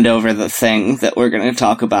send over the thing that we're gonna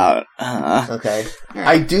talk about. Okay.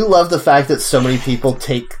 I do love the fact that so many people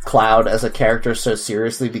take Cloud as a character so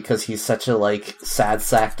seriously because he's such a, like, sad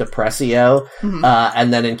sack depressio. Mm-hmm.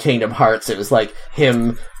 And then in Kingdom Hearts, it was like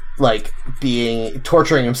him, like,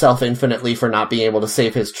 torturing himself infinitely for not being able to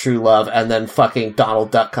save his true love, and then fucking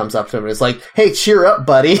Donald Duck comes up to him and is like, hey, cheer up,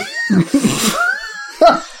 buddy.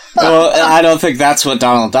 Well, I don't think that's what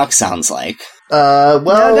Donald Duck sounds like. Well...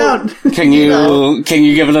 No, don't. Can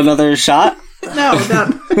you give it another shot? No,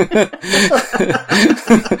 don't.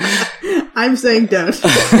 I'm saying don't.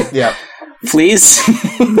 Yeah. Please?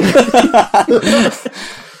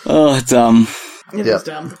 Oh, dumb. It is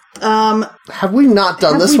dumb. Have we not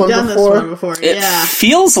done this one before? It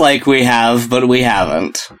feels like we have, but we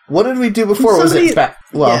haven't. What did we do before?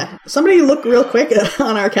 Somebody look real quick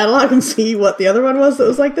on our catalog and see what the other one was that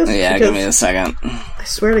was like this. Yeah, give me a second. I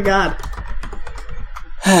swear to God.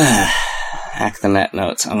 Hack the net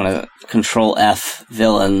notes. I'm gonna Control F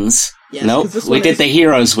villains. Yes, nope, we did the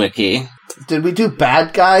Heroes Wiki. Did we do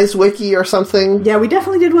Bad Guys Wiki or something? Yeah, we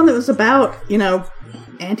definitely did one that was about,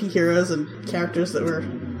 anti-heroes and characters that were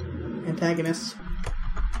antagonists.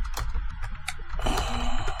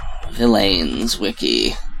 Villains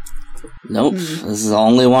Wiki. Nope, this is the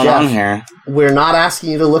only one on here. We're not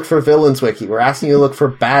asking you to look for Villains Wiki. We're asking you to look for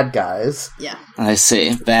Bad Guys. Yeah. I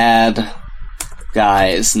see. Bad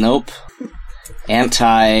Guys. Nope.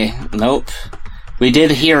 Nope. We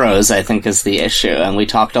did Heroes, I think, is the issue, and we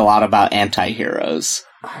talked a lot about anti-heroes.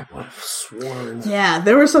 I would have sworn. Yeah,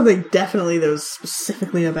 there was something definitely that was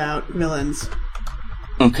specifically about villains.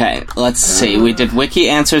 Okay, let's see. We did Wiki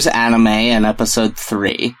Answers Anime in episode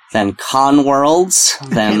 3. Then Con Worlds.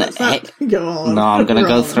 Then... No, I'm gonna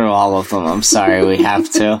go through all of them. I'm sorry, we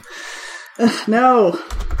have to. No.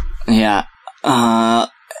 Yeah.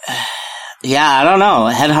 Yeah, I don't know.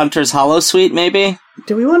 Headhunter's Holosuite, maybe?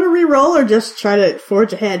 Do we want to re-roll or just try to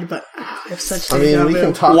forge ahead? But I have such we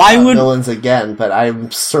can talk about villains again, but I'm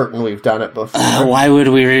certain we've done it before. Why would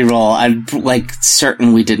we re-roll? I'm,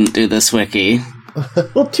 certain we didn't do this wiki.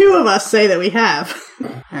 Well, two of us say that we have.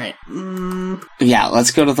 Alright. Yeah, let's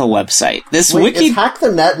go to the website. This Wait, wiki... is Hack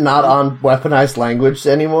the Net not on Weaponized Language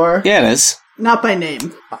anymore? Yeah, it is. Not by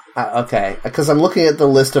name. Okay, because I'm looking at the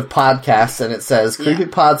list of podcasts and it says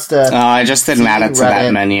Creepypodsta. Oh, I just didn't add it to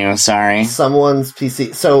that menu, sorry. Someone's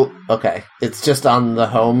PC. So, okay, it's just on the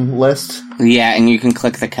home list? Yeah, and you can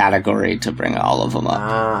click the category to bring all of them up.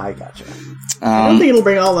 Ah, I gotcha. I don't think it'll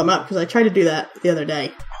bring all of them up, because I tried to do that the other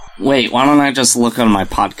day. Wait, why don't I just look on my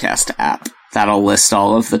podcast app? That'll list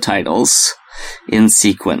all of the titles in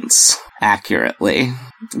sequence accurately.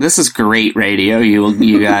 This is great radio,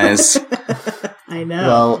 you guys. I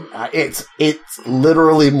know. Well, it's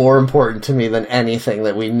literally more important to me than anything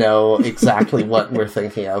that we know exactly what we're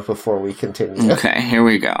thinking of before we continue. Okay, here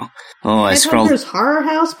we go. Oh, I scrolled There's Horror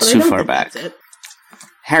House, but too far back.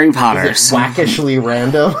 Harry Potter. Is it wackishly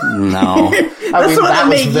random? No. That's the one that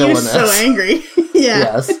made you so angry. Yeah.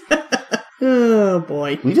 Yes. Oh,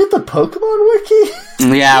 boy. We did the Pokemon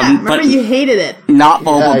Wiki? Yeah, remember but you hated it. Not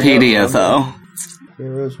Bulbapedia, though.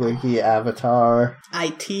 Heroes Wiki, Avatar.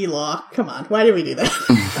 IT law. Come on, why did we do that?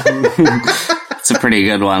 It's a pretty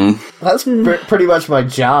good one. That's pretty much my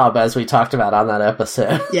job, as we talked about on that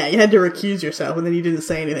episode. Yeah, you had to recuse yourself, and then you didn't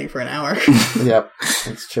say anything for an hour. Yep,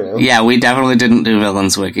 that's true. Yeah, we definitely didn't do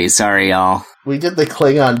Villains Wiki. Sorry, y'all. We did the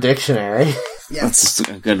Klingon Dictionary. Yeah. That's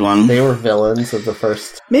a good one. They were villains of the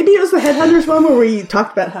first. Maybe it was the Headhunters one where we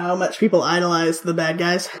talked about how much people idolize the bad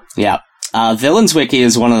guys. Yeah. Villains Wiki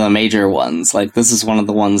is one of the major ones. This is one of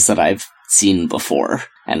the ones that I've seen before.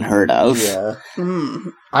 and heard of. Yeah. Hmm.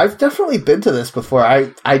 I've definitely been to this before.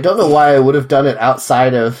 I don't know why I would have done it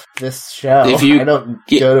outside of this show. I don't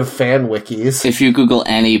go to fan wikis. If you Google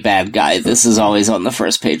any bad guy, this is always on the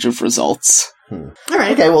first page of results. All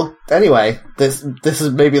right. Okay, well, anyway, this is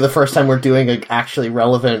maybe the first time we're doing an actually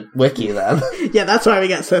relevant wiki then. Yeah, that's why we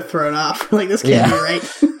got so thrown off. Like, this can't be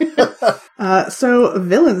right. So,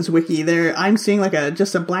 Villains Wiki, I'm seeing like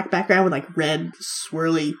just a black background with like red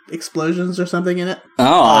swirly explosions or something in it.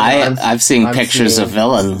 Oh, I've seen I'm pictures seeing- of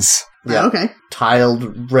villains. Yeah. Oh, okay.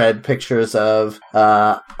 Tiled red pictures of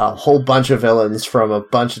a whole bunch of villains from a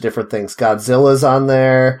bunch of different things. Godzilla's on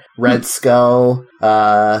there, Red Skull,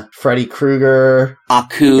 Freddy Krueger,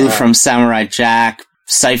 Aku from Samurai Jack,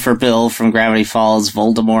 Cypher Bill from Gravity Falls,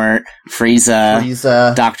 Voldemort,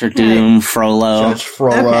 Frieza, Doctor Doom, Frollo. Judge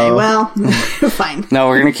Frollo. Okay, well, fine. No,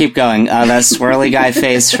 we're gonna keep going. That swirly guy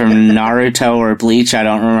face from Naruto or Bleach, I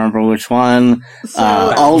don't remember which one. So,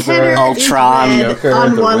 Ultron, header is red Joker,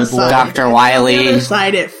 on the one Riddler. side. Dr. and Wily, on the other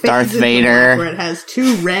side, it faces Darth into Vader, black, where it has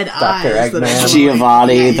two red eyes. that Eggman. are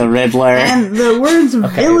Giovanni, glowing. the Riddler. And the words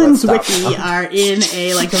Okay, Villains let's Wiki stop. are in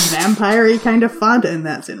a vampire-y kind of font, and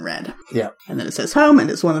that's in red. Yeah. And then it says home, and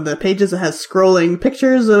it's one of the pages that has scrolling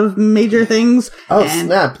pictures of major things. Oh and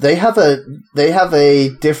snap! They have a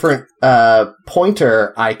different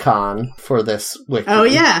pointer icon for this wiki. Oh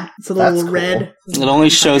yeah, it's a That's little cool. red. It only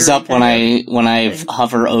shows up when I thing.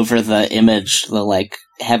 hover over the image, the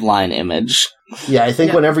headline image. Yeah, I think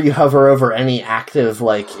Yeah. whenever you hover over any active,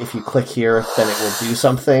 if you click here, then it will do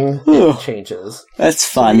something. Ooh. It changes. That's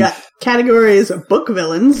We fun. got categories of book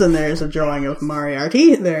villains, and there's a drawing of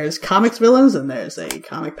Moriarty. There's comics villains, and there's a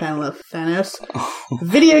comic panel of Thanos.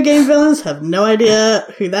 Video game villains, have no idea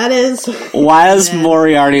who that is. Why does Yeah.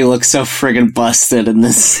 Moriarty look so friggin' busted in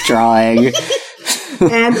this drawing?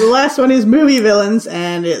 And the last one is movie villains,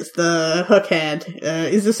 and it's the Hook Hand.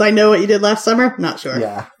 Is this I Know What You Did Last Summer? Not sure.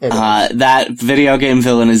 Yeah. It is. That video game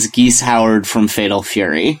villain is Geese Howard from Fatal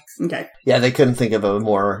Fury. Okay. Yeah, they couldn't think of a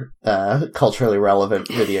more culturally relevant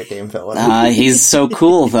video game villain. He's so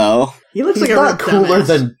cool, though. He looks He's like a not real cooler dumbass.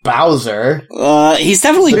 than Bowser, He's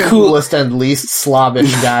definitely the cool. coolest and least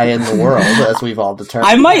slobbish guy in the world, as we've all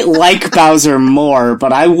determined. I might like Bowser more,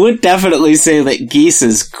 but I would definitely say that Geese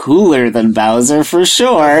is cooler than Bowser for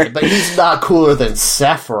sure. But he's not cooler than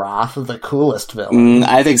Sephiroth, the coolest villain.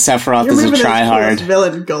 I think Sephiroth You're is a moving those tryhard. coolest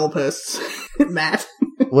villain goalposts, Matt.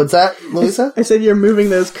 What's that, Louisa? I said you're moving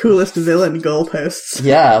those coolest villain goalposts.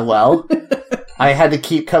 Yeah, well, I had to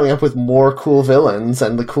keep coming up with more cool villains,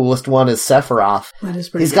 and the coolest one is Sephiroth. That is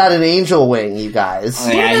pretty He's good. got an angel wing, you guys.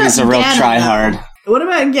 Oh, yeah, he's a real Ganon, tryhard. What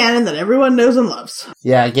about Ganon that everyone knows and loves?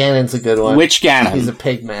 Yeah, Ganon's a good one. Which Ganon? He's a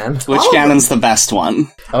pig man. Which All of Ganon's the best one?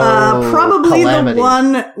 Probably Calamity. the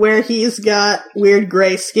one where he's got weird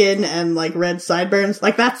gray skin and red sideburns.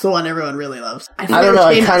 That's the one everyone really loves. I don't know, forget I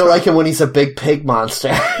which kind game of like him when he's a big pig monster.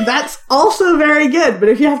 That's also very good, but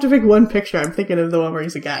if you have to pick one picture, I'm thinking of the one where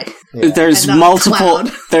he's a guy. Yeah. There's And not a multiple.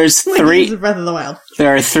 cloud. There's Like three. he's in Breath of the Wild.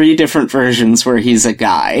 There are three different versions where he's a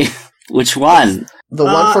guy. Which one? The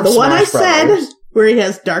one from the Smash one I Brothers. said, where he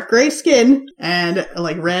has dark gray skin and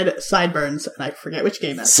red sideburns, and I forget which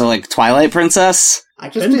game that's. So Twilight Princess? I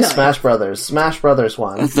Just couldn't do tell you. Smash Brothers. Smash Brothers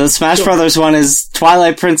one. The Smash Sure. Brothers one is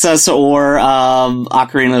Twilight Princess or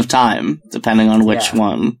Ocarina of Time, depending on which Yeah.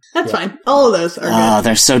 one. That's fine. All of those are Oh,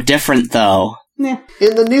 they're so different though. good. Yeah.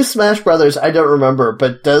 In the new Smash Brothers, I don't remember,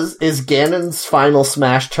 but is Ganon's final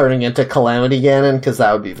smash turning into Calamity Ganon? Because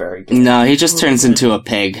that would be very good. No, he just turns into a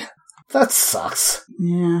pig. That sucks.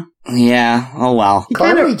 Yeah. Yeah, oh well. He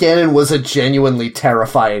kind Calamity of. Ganon was a genuinely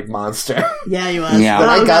terrifying monster. Yeah, he was. Yeah. When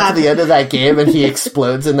I Oh, got God. to the end of that game and he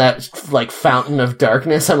explodes in that fountain of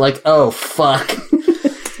darkness, I'm like, oh fuck.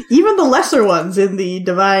 Even the lesser ones in the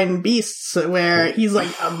Divine Beasts, where he's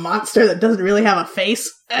a monster that doesn't really have a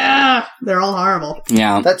face, they're all horrible.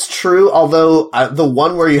 Yeah. That's true, although the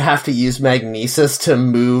one where you have to use magnesis to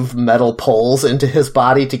move metal poles into his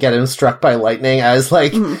body to get him struck by lightning, I was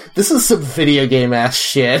like, this is some video game ass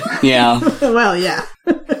shit. Yeah. Well, yeah.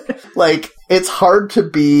 It's hard to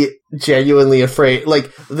be genuinely afraid.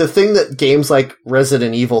 The thing that games like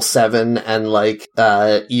Resident Evil 7 and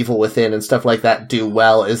Evil Within and stuff like that do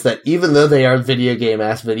well is that even though they are video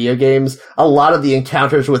games, a lot of the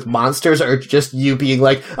encounters with monsters are just you being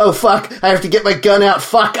like, oh fuck, I have to get my gun out,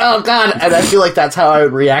 fuck, oh god, and I feel like that's how I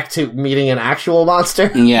would react to meeting an actual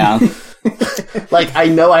monster. Yeah. I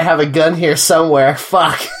know I have a gun here somewhere,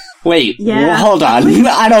 fuck. Wait, Yeah. hold on.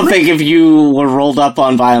 I don't think if you were rolled up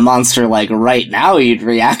on by a monster right now, you'd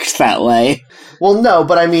react that way. Well, no,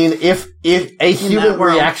 but I mean, if a human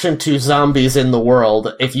world. reaction to zombies in the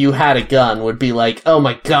world, if you had a gun, would be like, oh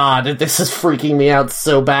my god, this is freaking me out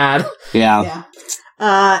so bad. Yeah. Yeah.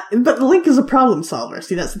 But Link is a problem solver.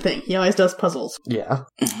 See, that's the thing. He always does puzzles. Yeah.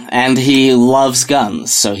 And he loves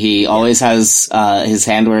guns, so he always has his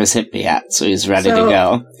hand where his hip be at, so he's ready to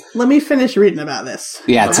go. Let me finish reading about this.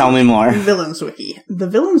 Yeah, tell me more. Villains Wiki. The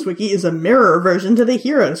Villains Wiki is a mirror version to the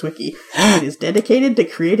Heroes Wiki. It is dedicated to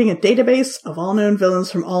creating a database of all known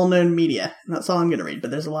villains from all known media. And that's all I'm going to read,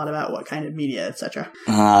 but there's a lot about what kind of media, etc.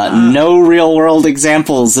 No real-world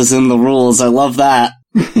examples is in the rules. I love that.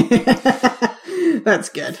 That's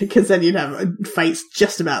good, because then you'd have fights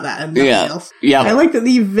just about that and nothing else. Yeah. I like that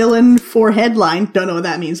the villain for headline, don't know what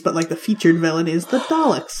that means, but like the featured villain is the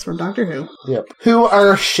Daleks from Doctor Who. Yep. Who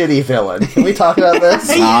are a shitty villain? Can we talk about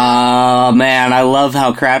this? Oh, man, I love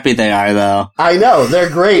how crappy they are, though. I know,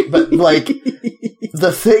 they're great, but like,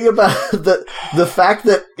 the thing about the fact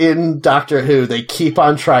that in Doctor Who they keep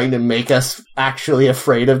on trying to make us actually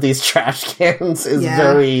afraid of these trash cans is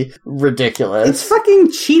very ridiculous. It's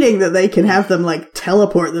fucking cheating that they can have them like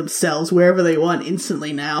teleport themselves wherever they want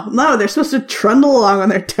instantly now. No, they're supposed to trundle along on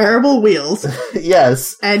their terrible wheels.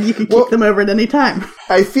 Yes. And you can kick them over at any time.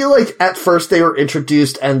 I feel like at first they were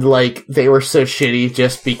introduced and like they were so shitty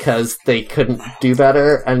just because they couldn't do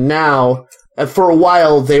better, and now for a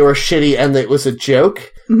while they were shitty and it was a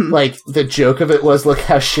joke. Mm-hmm. Like, the joke of it was, look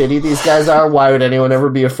how shitty these guys are, why would anyone ever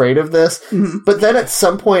be afraid of this? Mm-hmm. But then at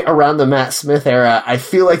some point around the Matt Smith era, I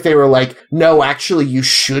feel like they were like, no, actually, you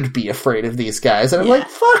should be afraid of these guys. And I'm like,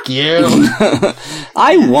 fuck you.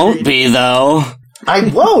 I won't be, though. I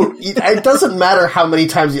won't. It doesn't matter how many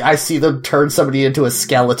times I see them turn somebody into a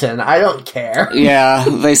skeleton. I don't care. Yeah,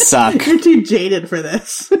 they suck. You're too jaded for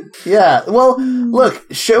this. Yeah, well,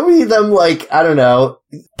 look, show me them, like, I don't know,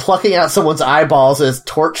 plucking out someone's eyeballs is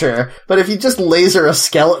torture, but if you just laser a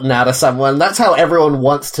skeleton out of someone, that's how everyone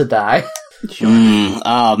wants to die. Sure.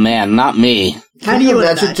 Oh, man, not me. How do you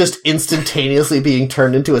imagine just instantaneously being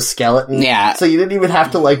turned into a skeleton? Yeah. So you didn't even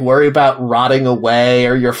have to, like, worry about rotting away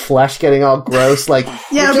or your flesh getting all gross. Like,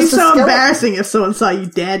 yeah, it'd be so embarrassing if someone saw you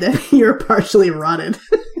dead and you're partially rotted.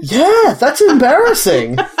 Yeah, that's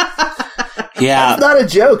embarrassing. Yeah. That's not a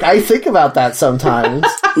joke. I think about that sometimes.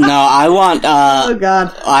 No, I want, oh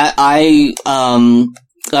god. I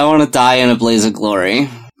want to die in a blaze of glory.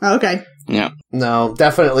 Oh, okay. Yeah. No,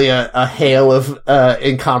 definitely a hail of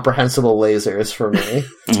incomprehensible lasers for me.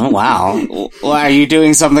 Oh, wow. Well, are you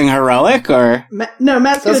doing something heroic, or? No,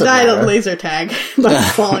 Matt's gonna die in matter. a laser tag by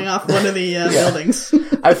falling off one of the buildings.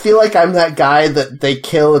 I feel like I'm that guy that they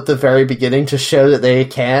kill at the very beginning to show that they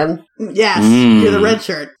can. Yes, you're the red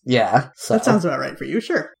shirt. Yeah. So. That sounds about right for you,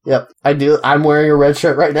 sure. Yep, I do. I'm wearing a red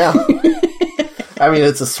shirt right now. I mean,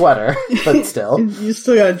 it's a sweater, but still. You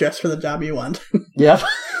still gotta dress for the job you want. Yep.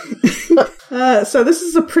 So this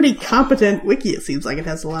is a pretty competent wiki, it seems like. It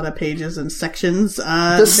has a lot of pages and sections. The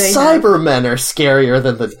Cybermen are scarier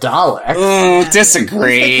than the Daleks.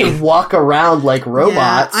 Disagree. They can walk around like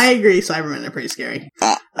robots. Yeah, I agree, Cybermen are pretty scary.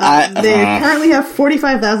 They currently have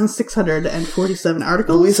 45,647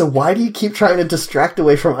 articles. Louisa, why do you keep trying to distract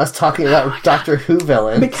away from us talking about Doctor Who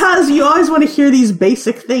villains? Because you always want to hear these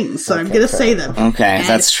basic things, so I'm going to say them. Okay, and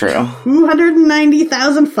that's true.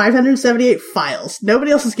 290,578 files.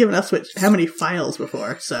 Nobody else has given us how many files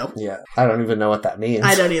before, so... Yeah, I don't even know what that means.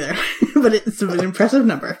 I don't either, but it's an impressive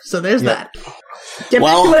number, so there's that. Get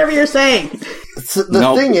back to whatever you're saying. So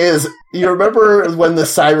the thing is, you remember when the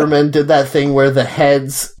Cybermen did that thing where the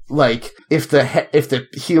heads, like, if the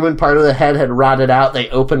human part of the head had rotted out, they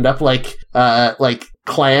opened up like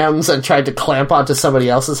clams and tried to clamp onto somebody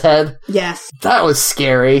else's head? Yes. That was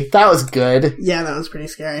scary. That was good. Yeah, that was pretty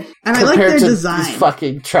scary. And Compared I like their to design. These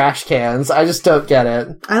fucking trash cans. I just don't get it.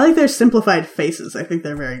 I like their simplified faces. I think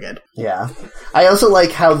they're very good. Yeah. I also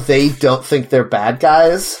like how they don't think they're bad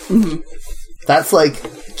guys. Mm-hmm. That's, like,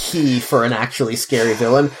 key for an actually scary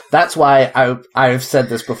villain. That's why I've said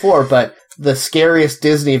this before, but the scariest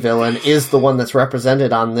Disney villain is the one that's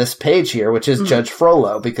represented on this page here, which is Judge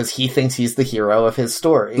Frollo, because he thinks he's the hero of his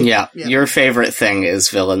story. Yeah, your favorite thing is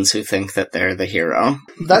villains who think that they're the hero.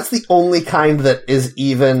 That's the only kind that is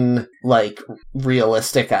even, like,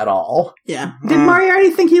 realistic at all. Yeah. Did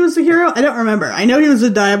Moriarty think he was the hero? I don't remember. I know he was a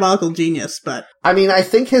diabolical genius, but... I mean, I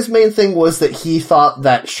think his main thing was that he thought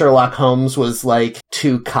that Sherlock Holmes was, like,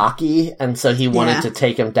 too cocky, and so he wanted to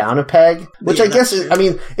take him down a peg. Which I guess, I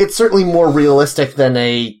mean, it's certainly more realistic than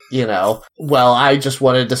a, well, I just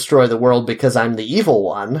want to destroy the world because I'm the evil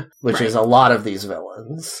one, which is a lot of these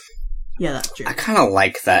villains. Yeah, that's true. I kind of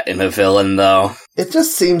like that in a villain, though. It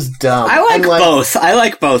just seems dumb. I like both. I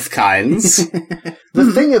like both kinds.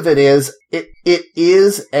 The thing of it is, it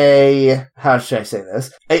is a, how should I say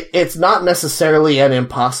this? It's not necessarily an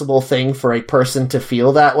impossible thing for a person to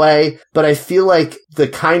feel that way, but I feel like the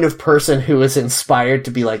kind of person who is inspired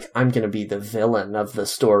to be like, I'm gonna be the villain of the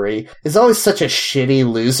story, is always such a shitty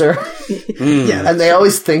loser. Yeah. And they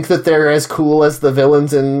always think that they're as cool as the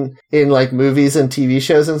villains in like movies and TV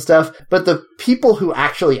shows and stuff. But the people who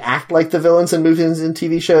actually act like the villains in movies and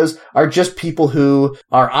TV shows are just people who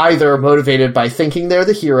are either motivated by thinking they're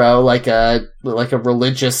the hero, like a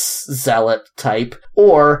religious zealot type,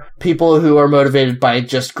 or people who are motivated by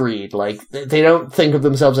just greed. Like, they don't think of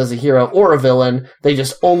themselves as a hero or a villain. They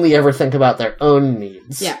just only ever think about their own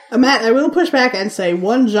needs. Yeah. Matt, I will push back and say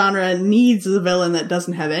one genre needs a villain that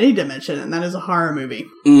doesn't have any dimension, and that is a horror movie.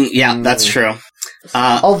 Yeah, that's true.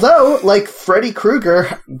 Although, like, Freddy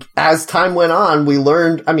Krueger, as time went on, we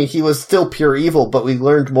learned, I mean, he was still pure evil, but we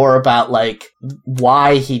learned more about, like,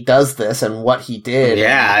 why he does this and what he did.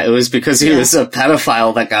 Yeah, it was because he was a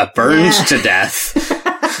pedophile that got burned to death.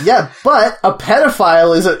 Yeah, but a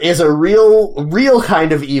pedophile is a real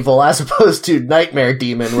kind of evil, as opposed to Nightmare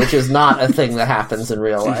Demon, which is not a thing that happens in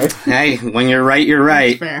real life. Hey, when you're right, you're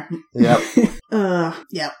right. Fair. Yep.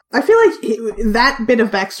 Yeah. I feel like that bit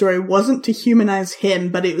of backstory wasn't to humanize him,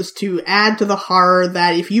 but it was to add to the horror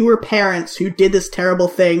that if you were parents who did this terrible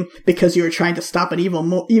thing because you were trying to stop an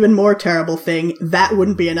even more terrible thing, that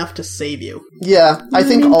wouldn't be enough to save you. Yeah, I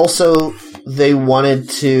think also they wanted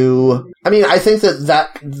to... I mean, I think that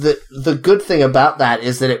the good thing about that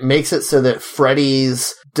is that it makes it so that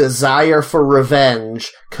Freddy's desire for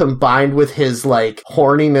revenge combined with his, like,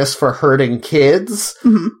 horniness for hurting kids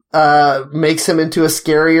makes him into a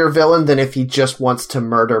scarier villain than if he just wants to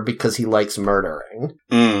murder because he likes murdering.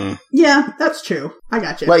 Yeah, that's true. I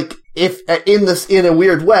got you. Like, if in a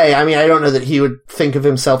weird way, I mean, I don't know that he would think of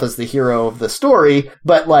himself as the hero of the story,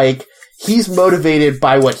 but, like, he's motivated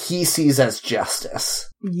by what he sees as justice.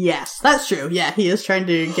 Yes, that's true. Yeah, he is trying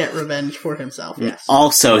to get revenge for himself, yes.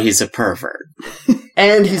 Also, he's a pervert.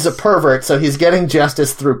 And he's a pervert, so he's getting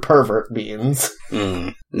justice through pervert means.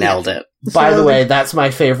 Nailed it. By the way, that's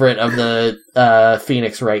my favorite of the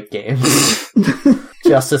Phoenix Wright games.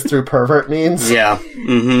 Justice through pervert means. Yeah.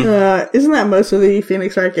 Isn't that most of the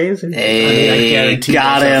Phoenix Wright games? Hey, I guarantee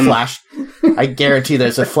got him. I guarantee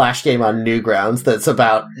there's a Flash game on Newgrounds that's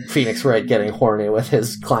about Phoenix Wright getting horny with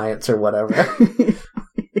his clients or whatever.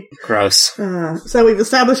 Gross. So we've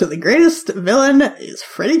established that the greatest villain is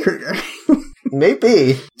Freddy Krueger.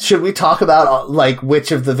 Maybe. Should we talk about, like,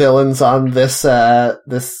 which of the villains on this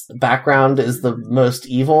this background is the most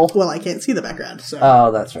evil? Well, I can't see the background, so...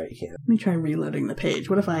 Oh, that's right, you can't. Let me try reloading the page.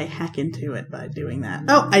 What if I hack into it by doing that?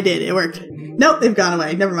 Oh, I did. It worked. Nope, they've gone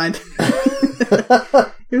away. Never mind.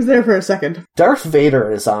 It was there for a second. Darth Vader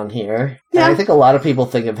is on here. Yeah. And I think a lot of people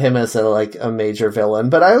think of him as a major villain,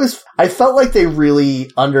 but I felt like they really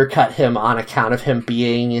undercut him on account of him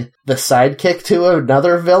being the sidekick to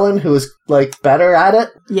another villain who was, like, better at it.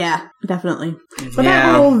 Yeah, definitely. But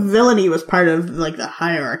that whole villainy was part of, like, the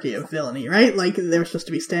hierarchy of villainy, right? Like, they were supposed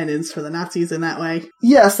to be stand-ins for the Nazis in that way.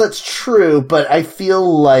 Yes, that's true, but I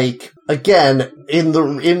feel like, again, in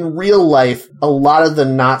real life, a lot of the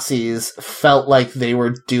Nazis felt like they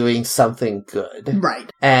were doing something good. Right.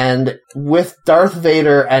 And with Darth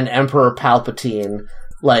Vader and Emperor Palpatine,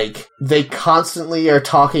 like, they constantly are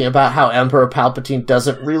talking about how Emperor Palpatine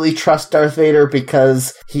doesn't really trust Darth Vader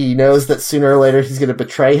because he knows that sooner or later he's going to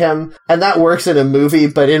betray him. And that works in a movie,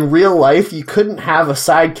 but in real life, you couldn't have a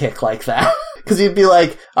sidekick like that. Because you'd be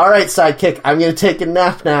like, alright, sidekick, I'm going to take a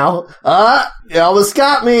nap now. You almost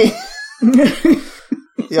got me.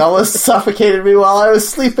 You almost suffocated me while I was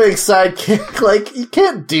sleeping, sidekick. Like, you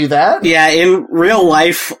can't do that. Yeah, in real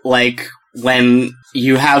life, like, when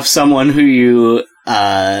you have someone who you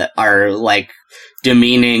are, like,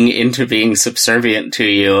 demeaning into being subservient to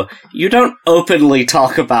you, you don't openly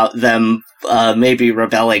talk about them maybe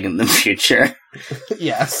rebelling in the future.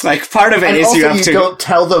 Yes. Like, part of it and is also you have to... don't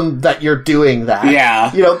tell them that you're doing that.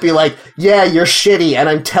 Yeah. You don't be like, yeah, you're shitty, and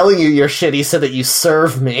I'm telling you you're shitty so that you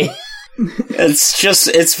serve me.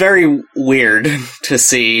 It's very weird to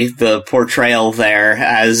see the portrayal there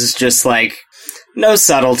as just, like, no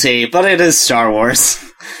subtlety, but it is Star Wars.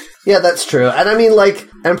 Yeah, that's true. And I mean, like,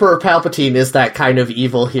 Emperor Palpatine is that kind of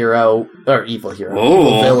evil hero, evil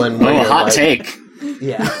villain. Oh, hot take.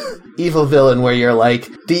 Yeah. Evil villain where you're like,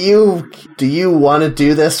 do you want to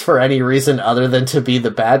do this for any reason other than to be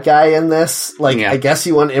the bad guy in this? Like, I guess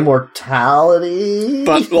you want immortality?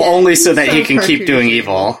 But only so that he can keep doing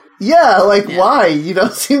evil. Yeah, like, why? You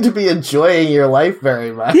don't seem to be enjoying your life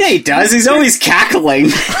very much. Yeah, he does. He's always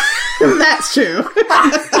cackling. That's true.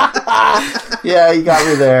 Yeah, you got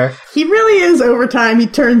me there. He really is, over time, he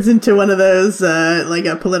turns into one of those, like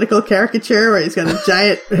a political caricature where he's got a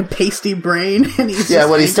giant pasty brain and he's Yeah,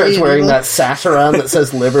 just when he starts angry and wearing evil. that sash around that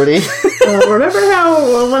says liberty. Remember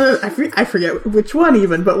how I forget which one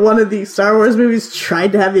even, but one of the Star Wars movies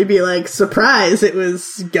tried to have me be like, surprise, it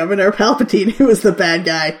was Governor Palpatine who was the bad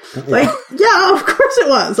guy. Like, yeah, of course it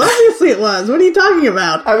was. Obviously it was. What are you talking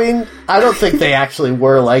about? I mean, I don't think they actually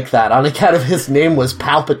were like that, on account of his name was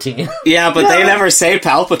Palpatine. Yeah, but Yeah. they never say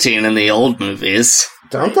Palpatine in the old movies.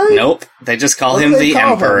 Don't they? Nope. They just call What him do they the call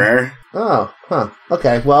him? Emperor. Oh, huh.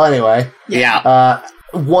 Okay, well, anyway. Yeah.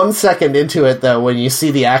 1 second into it, though, when you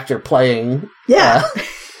see the actor playing Yeah.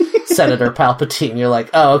 Senator Palpatine, you're like,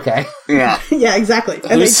 oh, okay. Yeah. Yeah, exactly.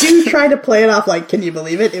 And they do try to play it off like, can you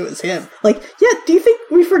believe it? It was him. Like, yeah, do you think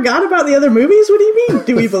we forgot about the other movies? What do you mean?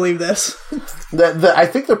 Do we believe this? I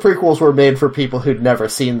think the prequels were made for people who'd never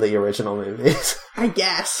seen the original movies. I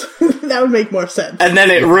guess. That would make more sense. And then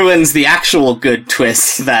it ruins the actual good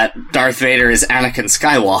twist that Darth Vader is Anakin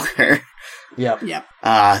Skywalker. Yep. Yep.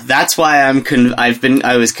 That's why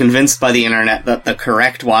I was convinced by the internet that the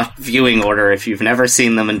correct viewing order, if you've never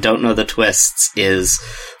seen them and don't know the twists, is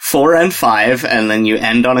 4 and 5, and then you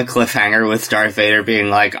end on a cliffhanger with Darth Vader being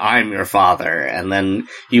like, I'm your father, and then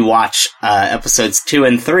you watch episodes 2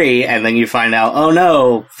 and 3, and then you find out, oh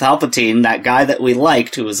no, Palpatine, that guy that we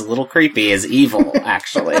liked who was a little creepy, is evil,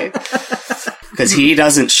 actually. Because he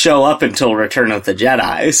doesn't show up until Return of the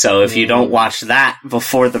Jedi, so if you don't watch that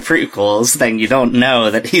before the prequels, then you don't know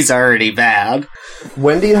that he's already bad.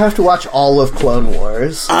 When do you have to watch all of Clone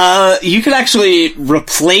Wars? You could actually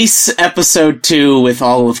replace episode 2 with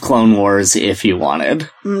all of Clone Wars if you wanted.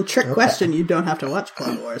 Trick question, you don't have to watch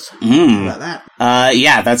Clone Wars. Mm. How about that?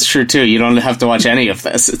 Yeah, that's true too. You don't have to watch any of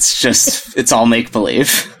this. It's just, it's all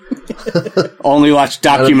make-believe. Only watch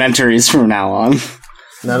documentaries from now on.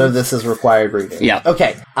 None of this is required reading. Yeah.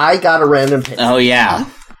 Okay, I got a random page. Oh yeah.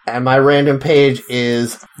 And my random page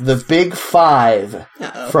is the Big Five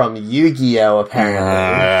Uh-oh. from Yu-Gi-Oh!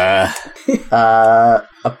 Apparently.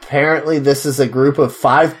 Apparently this is a group of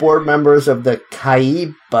 5 board members of the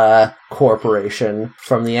Kaiba Corporation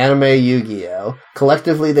from the anime Yu-Gi-Oh!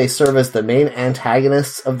 Collectively, they serve as the main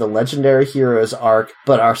antagonists of the Legendary Heroes arc,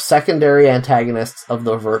 but are secondary antagonists of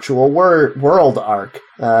the Virtual World arc.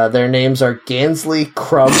 Their names are Gansley,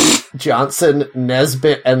 Crump, Johnson,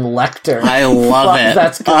 Nesbit, and Lecter. I love Fuck, it.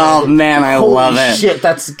 That's good. Oh man, I Holy love it. shit,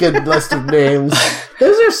 that's a good list of names.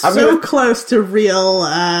 Those are so I'm gonna- close to real,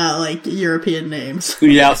 like, European names.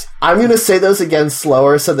 Yep. I'm going to say those again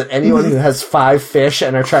slower so that anyone who has 5 fish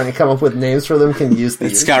and are trying to come up with names for them can use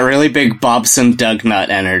these. It's got really big Bobson Dugnut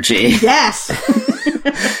energy. Yes!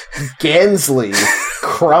 Gansley,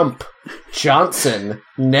 Crump, Johnson,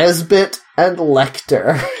 Nesbit, and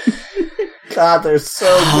Lecter. God, they're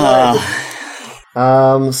so good.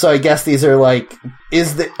 So I guess these are like,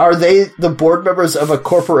 are they the board members of a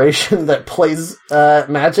corporation that plays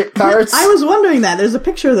Magic cards? I was wondering that. There's a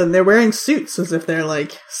picture of them. They're wearing suits as if they're,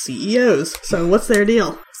 like, CEOs. So what's their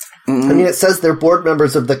deal? I mean, it says they're board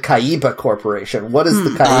members of the Kaiba Corporation. What is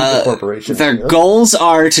the Kaiba Corporation? Their do? goals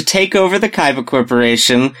are to take over the Kaiba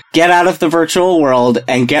Corporation, get out of the virtual world,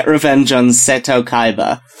 and get revenge on Seto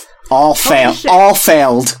Kaiba. All failed. shit. All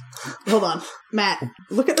failed. Hold on. Matt,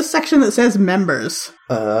 look at the section that says members,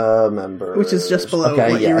 Members. which is just below Okay,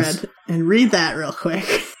 what yes. you read. And read that real quick.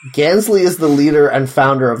 Gansley is the leader and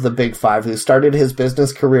founder of the Big Five, who started his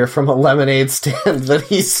business career from a lemonade stand that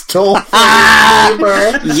he stole from his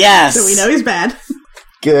neighbor. Yes. So we know he's bad.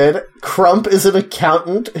 Good. Crump is an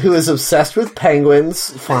accountant who is obsessed with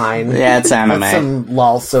penguins. Fine. Yeah, it's anime. That's some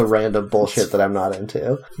also random bullshit that I'm not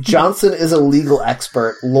into. Johnson is a legal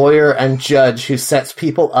expert, lawyer, and judge who sets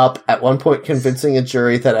people up, at one point convincing a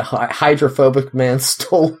jury that a hydrophobic man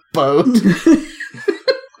stole a boat.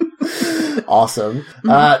 Awesome.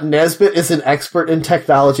 Nesbit is an expert in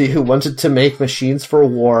technology who wanted to make machines for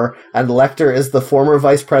war, and Lecter is the former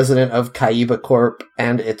vice president of Kaiba Corp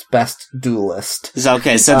and its best duelist.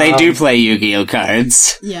 Okay, so they do play Yu-Gi-Oh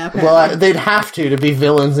cards. Yeah, apparently. Well, they'd have to be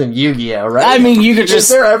villains in Yu-Gi-Oh, right? I mean, you could Is just...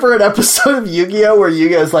 there ever an episode of Yu-Gi-Oh where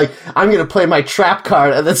Yu-Gi-Oh's like, I'm gonna play my trap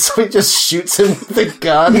card, and then somebody just shoots him with a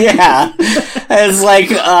gun? Yeah. It's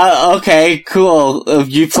like, okay, cool.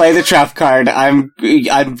 If you play the trap card, I'm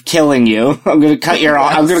killing you. I'm gonna cut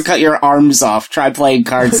your arms off. Try playing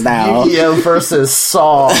cards now. Yu-Gi-Oh versus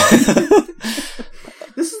Saw.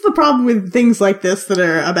 This is the problem with things like this that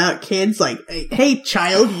are about kids. Like, hey,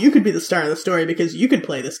 child, you could be the star of the story because you could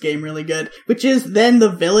play this game really good. Which is then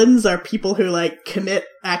the villains are people who, like, commit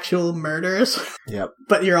actual murders. Yep.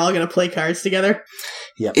 But you're all gonna play cards together.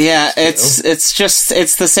 Yep. Yeah, that's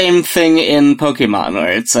it's the same thing in Pokemon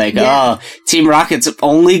where it's like, Yeah. oh, Team Rocket's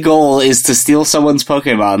only goal is to steal someone's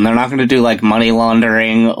Pokemon. They're not going to do like money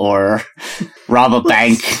laundering or rob a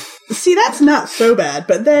bank. See, that's not so bad,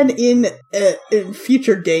 but then in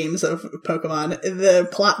future games of Pokemon, the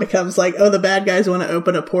plot becomes like, oh, the bad guys want to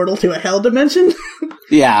open a portal to a hell dimension?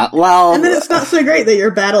 Yeah, well... And then it's not so great that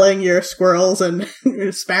you're battling your squirrels and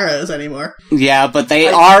sparrows anymore. Yeah, but they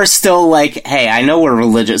are still like, hey, I know we're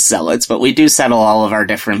religious zealots, but we do settle all of our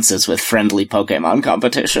differences with friendly Pokemon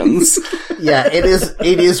competitions. Yeah, it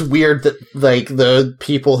is weird that, like, the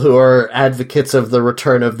people who are advocates of the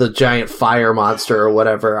return of the giant fire monster or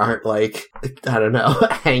whatever aren't, like, I don't know,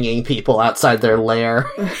 hanging people outside their lair.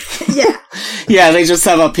 Yeah. Yeah, they just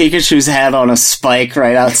have a Pikachu's head on a spike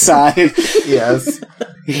right outside. Yes.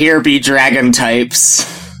 Here be dragon types.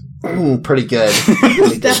 Pretty good.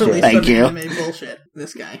 Definitely Thank some you. anime bullshit,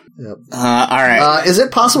 this guy. Yep. Alright. Is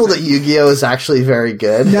it possible that Yu-Gi-Oh! Is actually very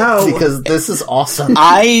good? No. Because this is awesome.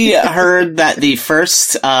 I heard that the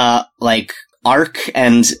first, arc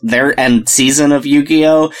and season of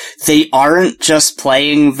Yu-Gi-Oh! They aren't just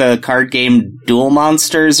playing the card game Duel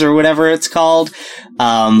Monsters or whatever it's called.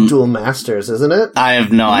 Duel Masters, isn't it? I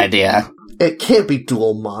have no idea. It can't be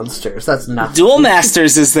Duel Monsters. That's not... Duel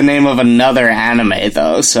Masters is the name of another anime,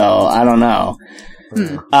 though, so I don't know.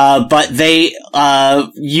 But they,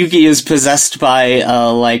 Yugi is possessed by,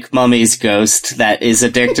 Mummy's ghost that is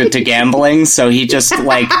addicted to gambling, so he just,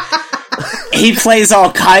 he plays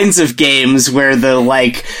all kinds of games where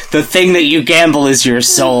the thing that you gamble is your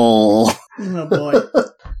soul. Oh boy.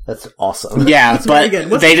 That's awesome. Yeah, That's very but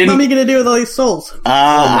good. What's they didn't, Mommy gonna do with all these souls?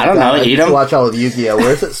 I don't know, I eat need to them. watch all of Yu-Gi-Oh!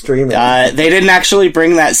 Where is it streaming? They didn't actually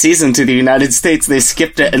bring that season to the United States. They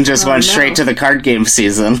skipped it and just went straight to the card game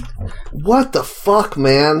season. What the fuck,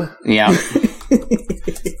 man? Yeah.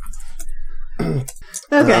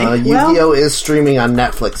 Okay, Yu-Gi-Oh! Is streaming on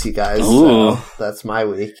Netflix, you guys. Ooh. So that's my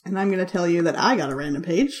week. and I'm gonna tell you that I got a random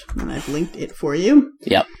page, and I've linked it for you.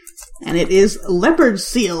 Yep. And it is Leopard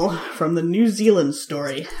Seal from the New Zealand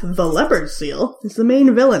story. The Leopard Seal is the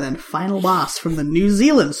main villain and final boss from the New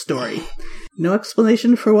Zealand story. No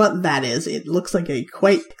explanation for what that is. It looks like a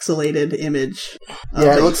quite pixelated image.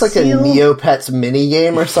 Yeah, it looks like a Neopets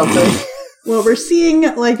minigame or something. Well, we're seeing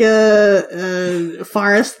like a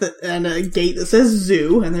forest and a gate that says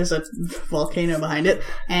zoo, and there's a volcano behind it.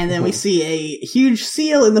 And then we see a huge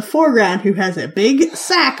seal in the foreground who has a big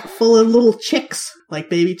sack full of little chicks, like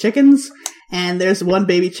baby chickens. And there's one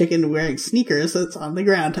baby chicken wearing sneakers that's on the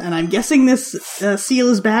ground. And I'm guessing this seal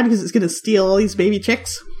is bad because it's going to steal all these baby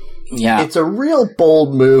chicks. Yeah. It's a real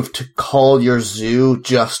bold move to call your zoo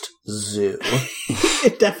just zoo.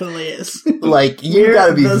 It definitely is. Like, you You're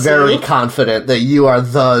gotta be the very zoo. confident that you are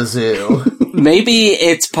the zoo. Maybe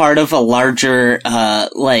it's part of a larger,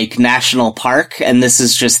 national park, and this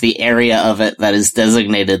is just the area of it that is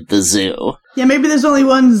designated the zoo. Yeah, maybe there's only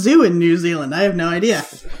one zoo in New Zealand. I have no idea.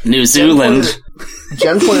 New Zealand.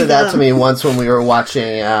 Jen pointed out to me once when we were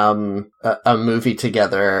watching a movie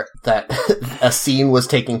together that a scene was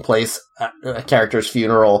taking place at a character's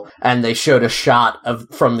funeral, and they showed a shot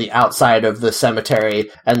from the outside of the cemetery,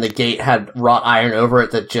 and the gate had wrought iron over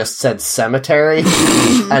it that just said cemetery.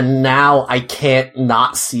 And now I can't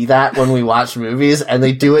not see that when we watch movies, and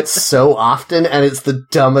they do it so often, and it's the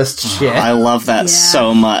dumbest shit. I love that Yeah.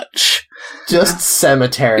 so much. Just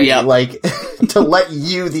cemetery, Yep. like, to let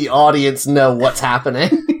you, the audience, know what's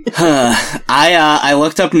happening. I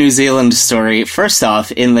looked up New Zealand story. First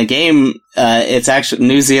off, in the game, it's actually,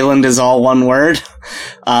 New Zealand is all one word.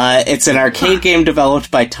 It's an arcade game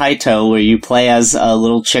developed by Taito where you play as a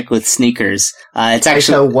little chick with sneakers. It's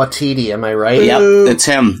actually, Taika Waititi, am I right? yep, it's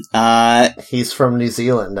him. He's from New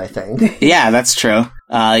Zealand, I think. Yeah, that's true.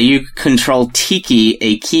 You control Tiki,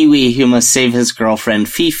 a Kiwi who must save his girlfriend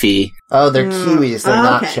Fifi. Oh, they're Kiwis, they're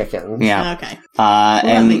not okay. chickens. Yeah. Okay. And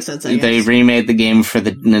that makes sense, I they guess. remade the game for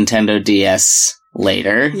the Nintendo DS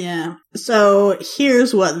later. Yeah. So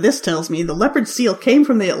here's what this tells me. The leopard seal came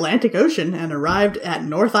from the Atlantic Ocean and arrived at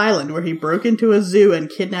North Island, where he broke into a zoo and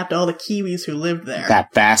kidnapped all the Kiwis who lived there.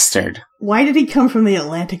 That bastard. Why did he come from the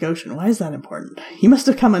Atlantic Ocean? Why is that important? He must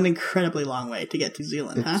have come an incredibly long way to get to New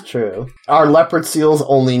Zealand, huh? It's true. Are leopard seals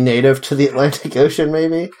only native to the Atlantic Ocean,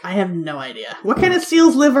 maybe? I have no idea. What kind of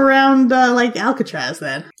seals live around, Alcatraz,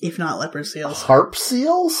 then? If not leopard seals? Harp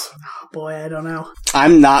seals? Oh boy, I don't know.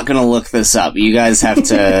 I'm not gonna look this up. You guys have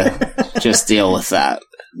to just deal with that.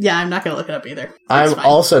 Yeah, I'm not gonna look it up either. I'm It's fine.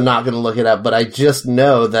 also not going to look it up, but I just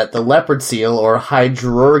know that the leopard seal, or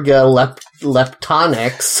Hydrurga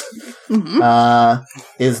leptonix,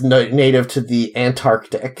 is native to the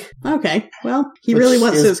Antarctic. Okay, well, he Which really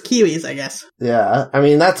wants is- those kiwis, I guess. Yeah, I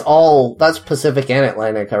mean, that's Pacific and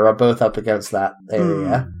Atlantic are both up against that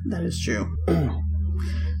area. That is true.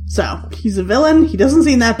 So, he's a villain. He doesn't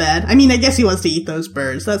seem that bad. I mean, I guess he wants to eat those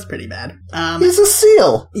birds. That's pretty bad. He's a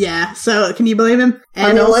seal. Yeah, so can you blame him?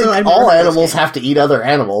 I mean, like, I've never all heard this animals game. have to eat other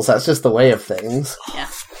animals. That's just the way of things. Yeah,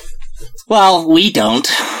 Well, we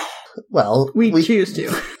don't. Well, we choose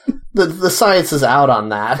to. the science is out on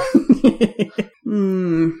that.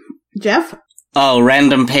 Jeff? Oh,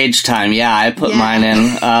 random page time. Yeah, I put Yeah. mine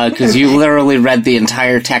in, because you literally read the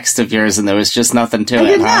entire text of yours and there was just nothing to I it,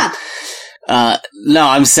 did huh? not. No,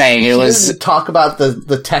 I'm saying it was, You didn't talk about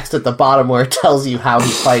the text at the bottom where it tells you how he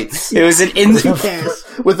fights. it was an Who cares?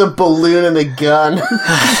 With a balloon and a gun.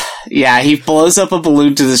 yeah, he blows up a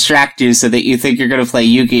balloon to distract you so that you think you're gonna play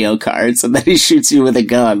Yu-Gi-Oh cards, and then he shoots you with a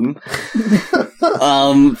gun.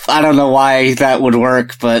 I don't know why that would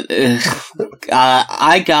work, but,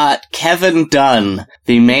 I got Kevin Dunn,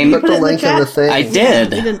 the main, Put Put it the in the link in the chat? thing. I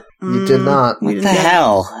did. You didn't. You did not. What didn't the get it.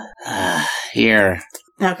 hell? Here.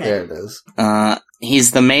 Okay. There it is.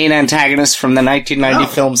 He's the main antagonist from the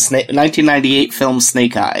 1998 film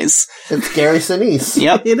Snake Eyes. It's Gary Sinise.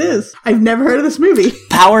 Yep. It is. I've never heard of this movie.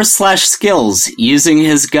 Power/skills, using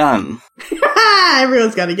his gun.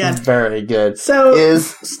 Everyone's got a gun. Very good. So,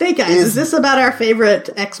 Is Snake Eyes, is this about our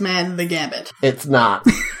favorite X-Men, the Gambit? It's not.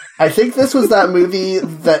 I think this was that movie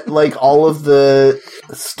that, like, all of the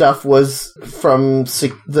stuff was from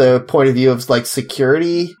the point of view of, like,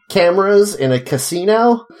 security cameras in a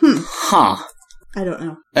casino. Huh. I don't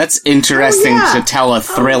know. That's interesting Oh, yeah. to tell a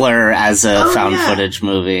thriller as a found yeah. footage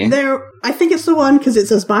movie. I think it's the one because it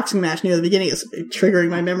says boxing match near the beginning. It's triggering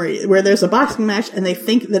my memory where there's a boxing match and they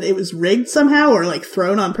think that it was rigged somehow or like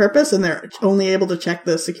thrown on purpose, and they're only able to check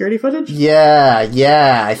the security footage. Yeah,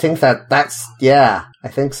 I think I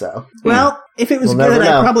think so. Well, if it was We'll never good,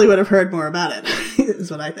 I know. probably would have heard more about it.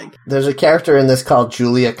 Is what I think. There's a character in this called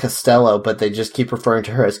Julia Costello, but they just keep referring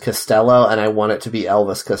to her as Costello, and I want it to be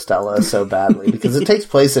Elvis Costello so badly because it takes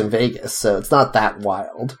place in Vegas, so it's not that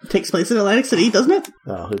wild. It takes place in Atlantic City, doesn't it?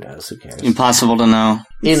 Oh, who knows? Who cares? Impossible to know.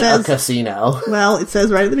 In says- a casino. Well, it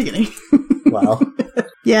says right at the beginning. Well,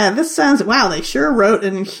 Yeah, this sounds... Wow, they sure wrote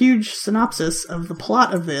a huge synopsis of the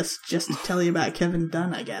plot of this just to tell you about Kevin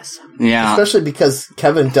Dunn, I guess. Yeah. especially because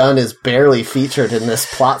Kevin Dunn is barely featured in this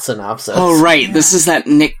plot synopsis. Oh, right. This is that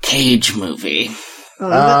Nick Cage movie. Oh,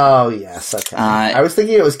 is it? Oh, yes, okay. I was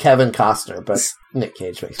thinking it was Kevin Costner, but Nick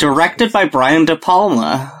Cage makes Directed by Brian De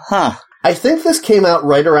Palma. Huh. I think this came out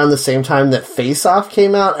right around the same time that Face Off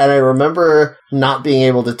came out, and I remember not being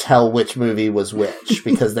able to tell which movie was which,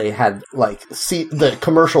 because they had, like, the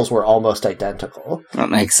commercials were almost identical.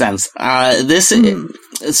 That makes sense.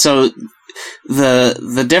 So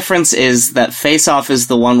the difference is that Face Off is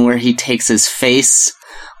the one where he takes his face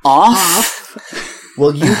off.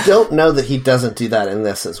 Well, you don't know that he doesn't do that in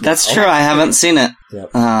this as well. That's true. I haven't seen it.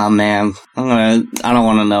 Yep. Oh man, I don't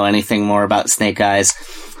want to know anything more about Snake Eyes.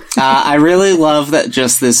 I really love that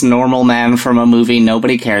just this normal man from a movie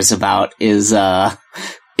nobody cares about is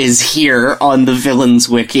here on the villains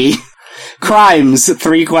wiki. Crimes,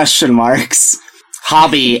 3 question marks.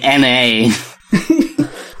 Hobby, NA.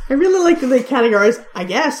 I really like that they categorize, I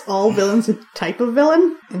guess, all villains a type of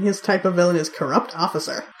villain, and his type of villain is corrupt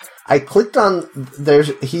officer. I clicked on,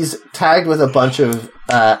 he's tagged with a bunch of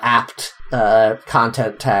apt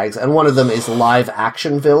content tags, and one of them is live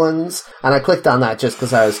action villains, and I clicked on that just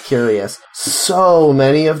because I was curious. So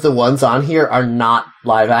many of the ones on here are not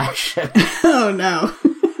live action. Oh no.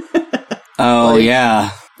 Oh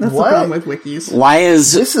yeah. That's What? the problem with wikis. Why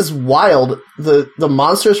is This is wild. The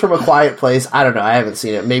monsters from A Quiet Place, I don't know, I haven't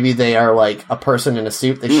seen it. Maybe they are like a person in a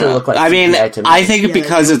suit. They sure look like I mean, CGI to me. I think Yeah,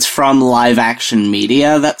 because they do. it's from live action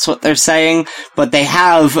media, that's what they're saying. But they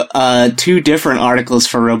have 2 different articles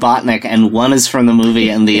for Robotnik, and one is from the movie,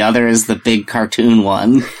 and the other is the big cartoon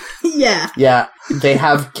one. Yeah. Yeah, they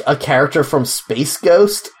have a character from Space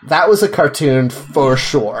Ghost. That was a cartoon for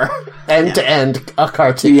sure. End to end, a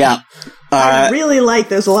cartoon. Yeah. I really like,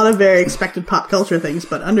 there's a lot of very expected pop culture things,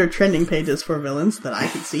 but under trending pages for villains that I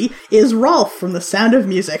can see is Rolf from The Sound of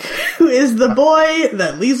Music, who is the boy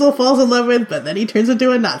that Liesel falls in love with, but then he turns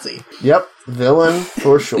into a Nazi. Yep, villain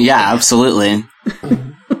for sure. Yeah, absolutely.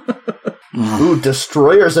 Ooh,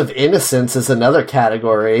 Destroyers of Innocence is another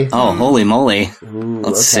category. Oh, holy moly. Ooh,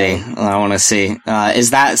 Let's okay. see. I want to see.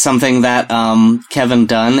 Is that something that Kevin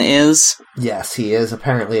Dunn is? Yes, he is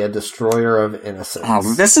apparently a Destroyer of Innocence.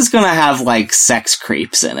 Oh, this is gonna have, like, sex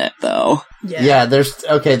creeps in it, though. Yeah,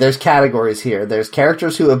 there's categories here. There's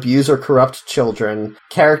characters who abuse or corrupt children,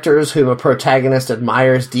 characters whom a protagonist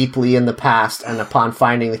admires deeply in the past, and upon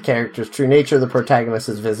finding the character's true nature, the protagonist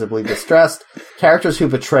is visibly distressed, characters who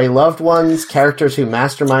betray loved ones, characters who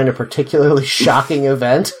mastermind a particularly shocking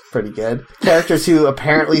event, pretty good, characters who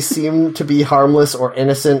apparently seem to be harmless or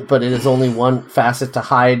innocent, but it is only one facet to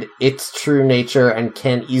hide its true nature and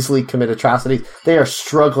can easily commit atrocities. They are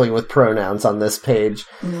struggling with pronouns on this page.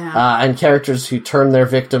 Yeah. And characters who turn their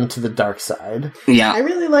victim to the dark side. Yeah. I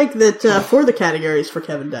really like that for the categories for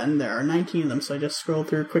Kevin Dunn, there are 19 of them, so I just scrolled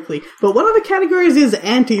through quickly. But one of the categories is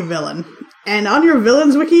anti-villain. And on your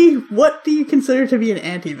villains wiki, what do you consider to be an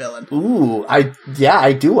anti-villain? Ooh,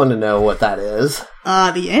 I do want to know what that is.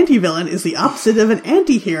 The anti-villain is the opposite of an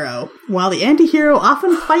anti-hero. While the anti-hero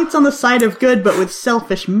often fights on the side of good but with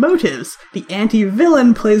selfish motives, the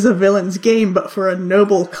anti-villain plays a villain's game but for a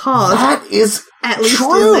noble cause. That is at least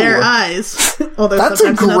true. in their eyes. Although that's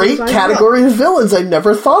a great category of villains I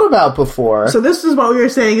never thought about before. So this is what we were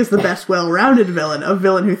saying is the best well-rounded villain, a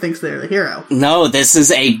villain who thinks they're the hero. No, this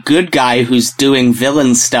is a good guy who's doing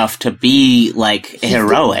villain stuff to be, like,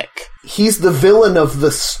 heroic. He's the villain of the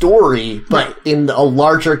story, but in a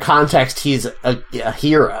larger context, he's a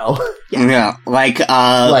hero. Yeah, like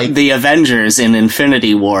the Avengers in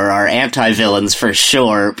Infinity War are anti-villains for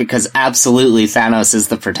sure, because absolutely Thanos is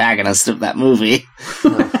the protagonist of that movie.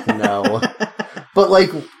 No. But, like,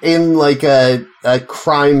 in, like, a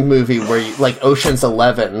crime movie where, like, Ocean's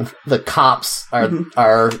 11, the cops are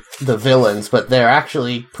the villains, but they're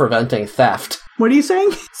actually preventing theft. What are you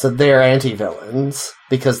saying? So they're anti-villains,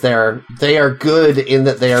 because they are good in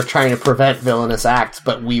that they are trying to prevent villainous acts,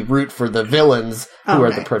 but we root for the villains who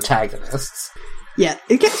are the protagonists. Yeah,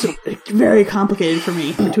 it gets very complicated for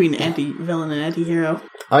me between anti-villain and anti-hero.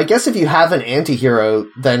 I guess if you have an anti-hero,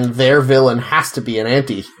 then their villain has to be an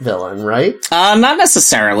anti-villain, right? Not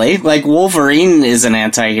necessarily. Like, Wolverine is an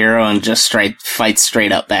anti-hero and just fights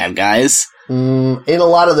straight up bad guys. In a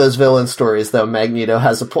lot of those villain stories, though, Magneto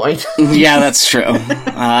has a point. Yeah, that's true.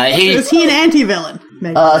 Is he an anti-villain?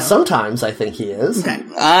 Sometimes I think he is. Okay.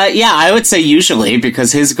 Yeah, I would say usually,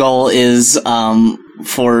 because his goal is,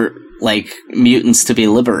 for, like, mutants to be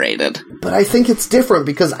liberated. But I think it's different,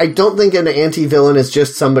 because I don't think an anti-villain is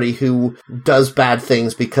just somebody who does bad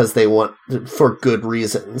things because they want, for good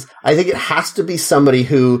reasons. I think it has to be somebody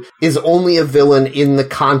who is only a villain in the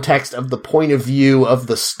context of the point of view of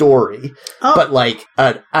the story. Oh. But, like,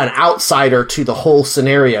 an outsider to the whole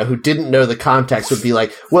scenario who didn't know the context would be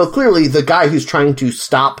like, well, clearly the guy who's trying to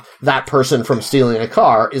stop that person from stealing a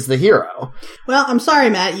car is the hero. Well, I'm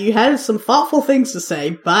sorry, Matt, you had some thoughtful things to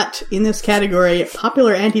say, but in this category,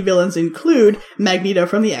 popular anti-villains include Magneto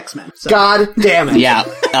from the X-Men. So. God damn it. Yeah.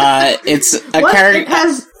 It's a character... It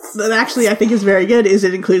has, that actually I think is very good, is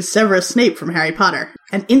it includes Severus Snape from Harry Potter.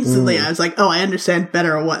 And instantly I was like, oh, I understand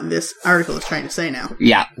better what this article is trying to say now.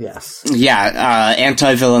 Yeah. Yes. Yeah,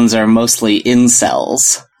 anti-villains are mostly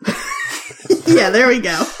incels. Yeah, there we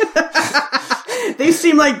go. They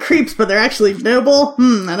seem like creeps, but they're actually noble.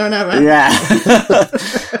 I don't know. Yeah.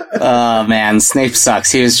 Oh, man, Snape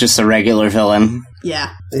sucks. He was just a regular villain.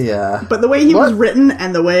 Yeah. Yeah. But the way he was written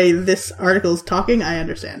and the way this article is talking, I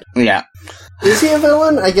understand. Yeah. Is he a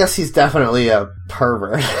villain? I guess he's definitely a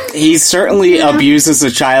pervert. He certainly abuses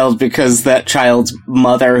a child because that child's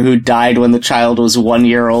mother, who died when the child was 1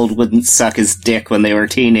 year old, wouldn't suck his dick when they were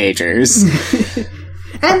teenagers.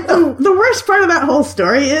 And the worst part of that whole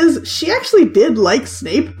story is she actually did like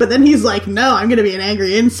Snape, but then he's like, no, I'm gonna be an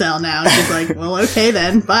angry incel now. And she's like, well, okay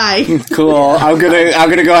then, bye. Cool. I'm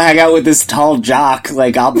gonna go hang out with this tall jock,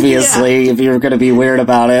 like, obviously, if you're gonna be weird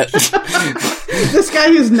about it. This guy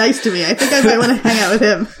who's nice to me, I think I might want to hang out with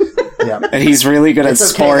him. Yeah. And he's really good at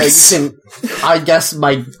sports. Okay, I guess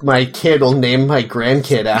my kid will name my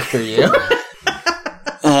grandkid after you.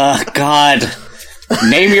 God.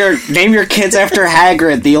 Name your kids after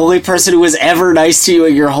Hagrid, the only person who was ever nice to you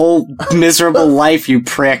in your whole miserable life, you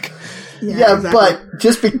prick. Yeah, exactly. But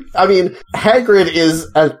Hagrid is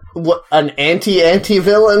an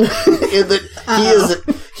anti-villain in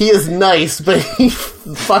that he is nice, but he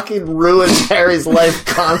fucking ruins Harry's life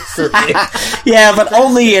constantly. Yeah, but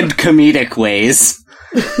only in comedic ways.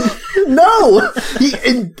 No!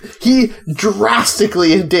 He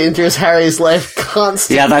drastically endangers Harry's life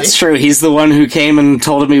constantly. Yeah, that's true. He's the one who came and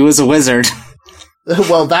told him he was a wizard.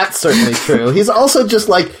 Well, that's certainly true. He's also just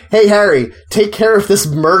like, hey, Harry, take care of this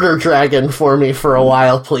murder dragon for me for a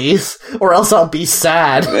while, please, or else I'll be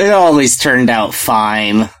sad. It always turned out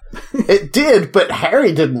fine. It did, but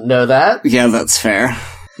Harry didn't know that. Yeah, that's fair.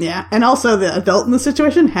 Yeah, and also the adult in the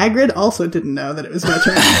situation, Hagrid, also didn't know that it was going to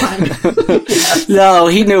turn out fine. No,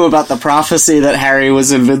 he knew about the prophecy that Harry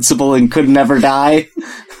was invincible and could never die.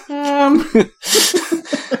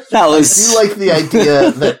 That was... I do like the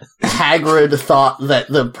idea that Hagrid thought that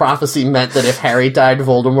the prophecy meant that if Harry died,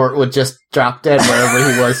 Voldemort would just drop dead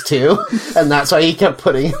wherever he was too, and that's why he kept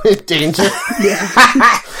putting him in danger. Yeah.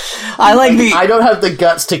 I don't have the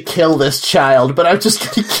guts to kill this child, but I'm just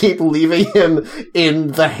gonna keep leaving him in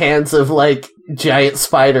the hands of, like, giant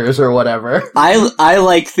spiders or whatever. I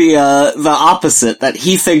like the opposite, that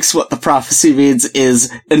he thinks what the prophecy means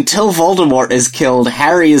is, until Voldemort is killed,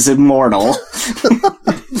 Harry is immortal.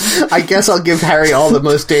 I guess I'll give Harry all the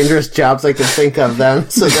most dangerous jobs I can think of then,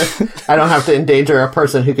 so that I don't have to endanger a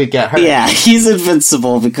person who could get hurt. Yeah, he's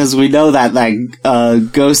invincible because we know that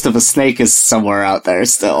ghost of a snake is somewhere out there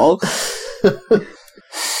still.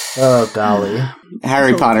 Oh, golly.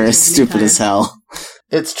 Harry Potter is stupid as hell.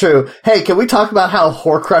 It's true. Hey, can we talk about how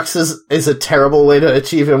Horcruxes is a terrible way to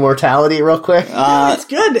achieve immortality real quick? It's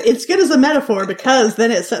good. It's good as a metaphor because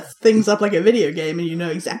then it sets things up like a video game and you know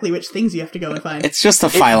exactly which things you have to go and find. It's just a It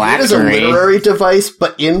is a phylactery. literary device,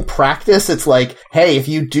 but in practice, it's like, hey, if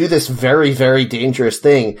you do this very, very dangerous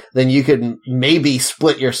thing, then you could maybe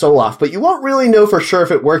split your soul off, but you won't really know for sure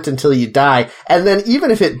if it worked until you die. And then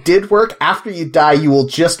even if it did work, after you die, you will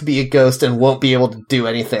just be a ghost and won't be able to do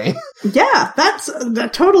anything. Yeah, that's a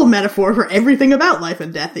total metaphor for everything about life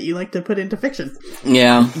and death that you like to put into fiction.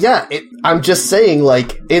 Yeah. Yeah, I'm just saying,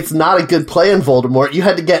 like, it's not a good plan, Voldemort. You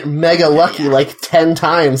had to get mega lucky like 10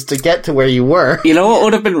 times to get to where you were. You know what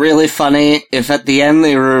would have been really funny? If at the end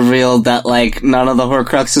they revealed that, like, none of the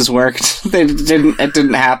Horcruxes worked. It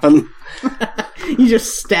didn't happen. You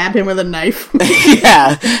just stab him with a knife.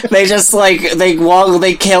 Yeah. They just, like,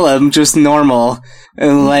 they kill him, just normal.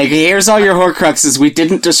 And, like, here's all your Horcruxes. We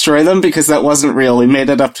didn't destroy them because that wasn't real. We made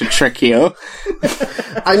it up to trick you.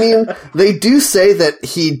 I mean, they do say that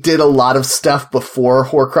he did a lot of stuff before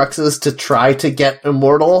Horcruxes to try to get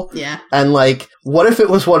immortal. Yeah. And, like, what if it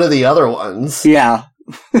was one of the other ones? Yeah.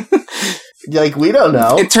 Like, we don't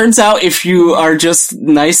know. It turns out if you are just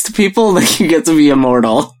nice to people, then you get to be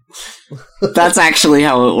immortal. That's actually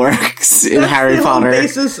how it works in Harry the Potter. Whole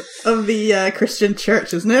basis of the Christian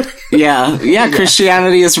church, isn't it? Yeah,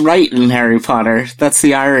 Christianity is right in Harry Potter. That's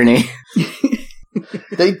the irony.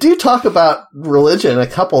 They do talk about religion a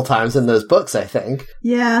couple times in those books, I think.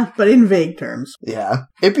 Yeah, but in vague terms. Yeah.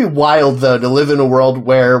 It'd be wild, though, to live in a world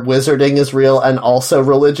where wizarding is real and also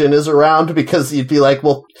religion is around, because you'd be like,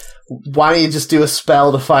 well, why don't you just do a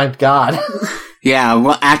spell to find God? Yeah,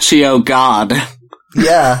 well, Accio God.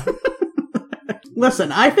 Yeah.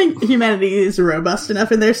 Listen, I think humanity is robust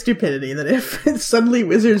enough in their stupidity that if suddenly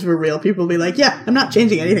wizards were real, people would be like, yeah, I'm not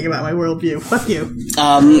changing anything about my worldview. Fuck you.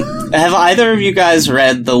 Have either of you guys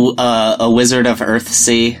read the A Wizard of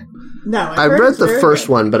Earthsea? No, I read the first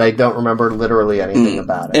one, but I don't remember literally anything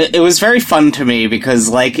about it. It was very fun to me because,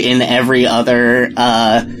 like in every other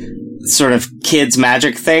sort of kids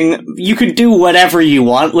magic thing, you can do whatever you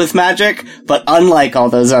want with magic, but unlike all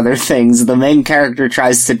those other things, the main character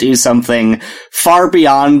tries to do something far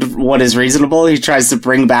beyond what is reasonable. He tries to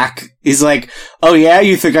bring back, he's like, oh yeah,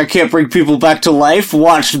 you think I can't bring people back to life?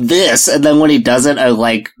 Watch this! And then when he does it, a,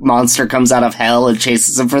 like, monster comes out of hell and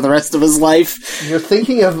chases him for the rest of his life. You're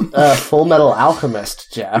thinking of Full Metal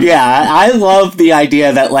Alchemist, Jeff. Yeah, I love the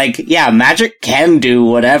idea that, like, yeah, magic can do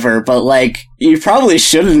whatever, but, like, you probably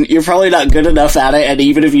shouldn't. You're probably not good enough at it, and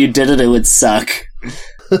even if you did it would suck.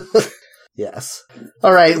 Yes.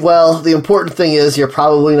 Alright, well, the important thing is you're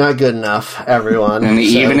probably not good enough, everyone. And So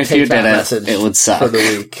even if take you that did message it would suck. for the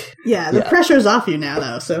week. Yeah, the pressure's off you now,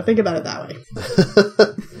 though, so think about it that way.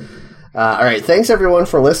 Alright, thanks everyone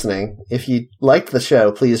for listening. If you liked the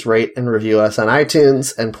show, please rate and review us on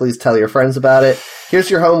iTunes, and please tell your friends about it.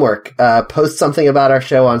 Here's your homework. Post something about our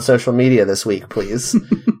show on social media this week, please.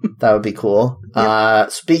 That would be cool.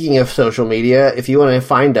 Speaking of social media, if you want to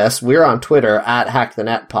find us, we're on Twitter at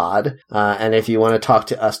HackTheNetPod. And if you want to talk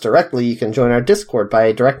to us directly, you can join our Discord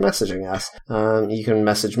by direct messaging us. You can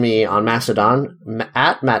message me on Mastodon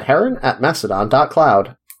at Matt Heron at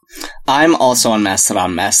mastodon.cloud. I'm also on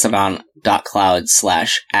Mastodon,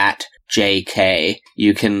 mastodon.cloud/@JK.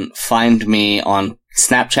 You can find me on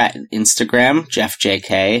Snapchat and Instagram,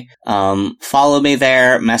 JeffJK. Follow me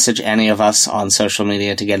there, message any of us on social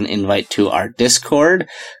media to get an invite to our Discord.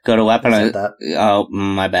 Go to oh,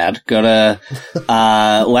 my bad. Go to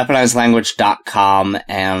weaponizedlanguage.com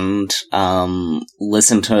and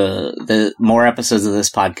listen to the more episodes of this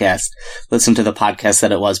podcast. Listen to the podcast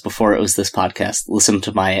that it was before it was this podcast. Listen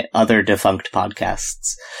to my other defunct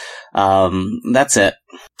podcasts. That's it.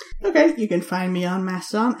 Okay, you can find me on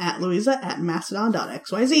Mastodon at Louisa at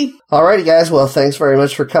mastodon.xyz. Alrighty, guys. Well, thanks very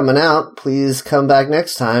much for coming out. Please come back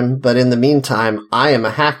next time. But in the meantime, I am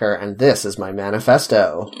a hacker, and this is my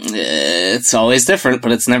manifesto. It's always different,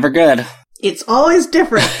 but it's never good. It's always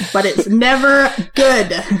different, but it's never good.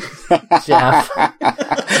 Jeff,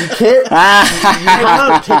 you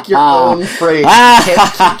can't take your own phrase. You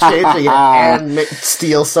can't keep changing it and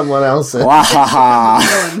steal someone else's.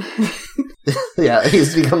 Yeah,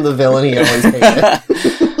 he's become the villain he always hated.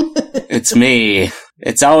 It's me.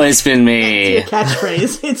 It's always been me. That's your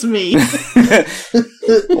catchphrase. It's me.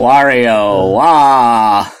 Wario.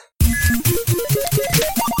 Wah.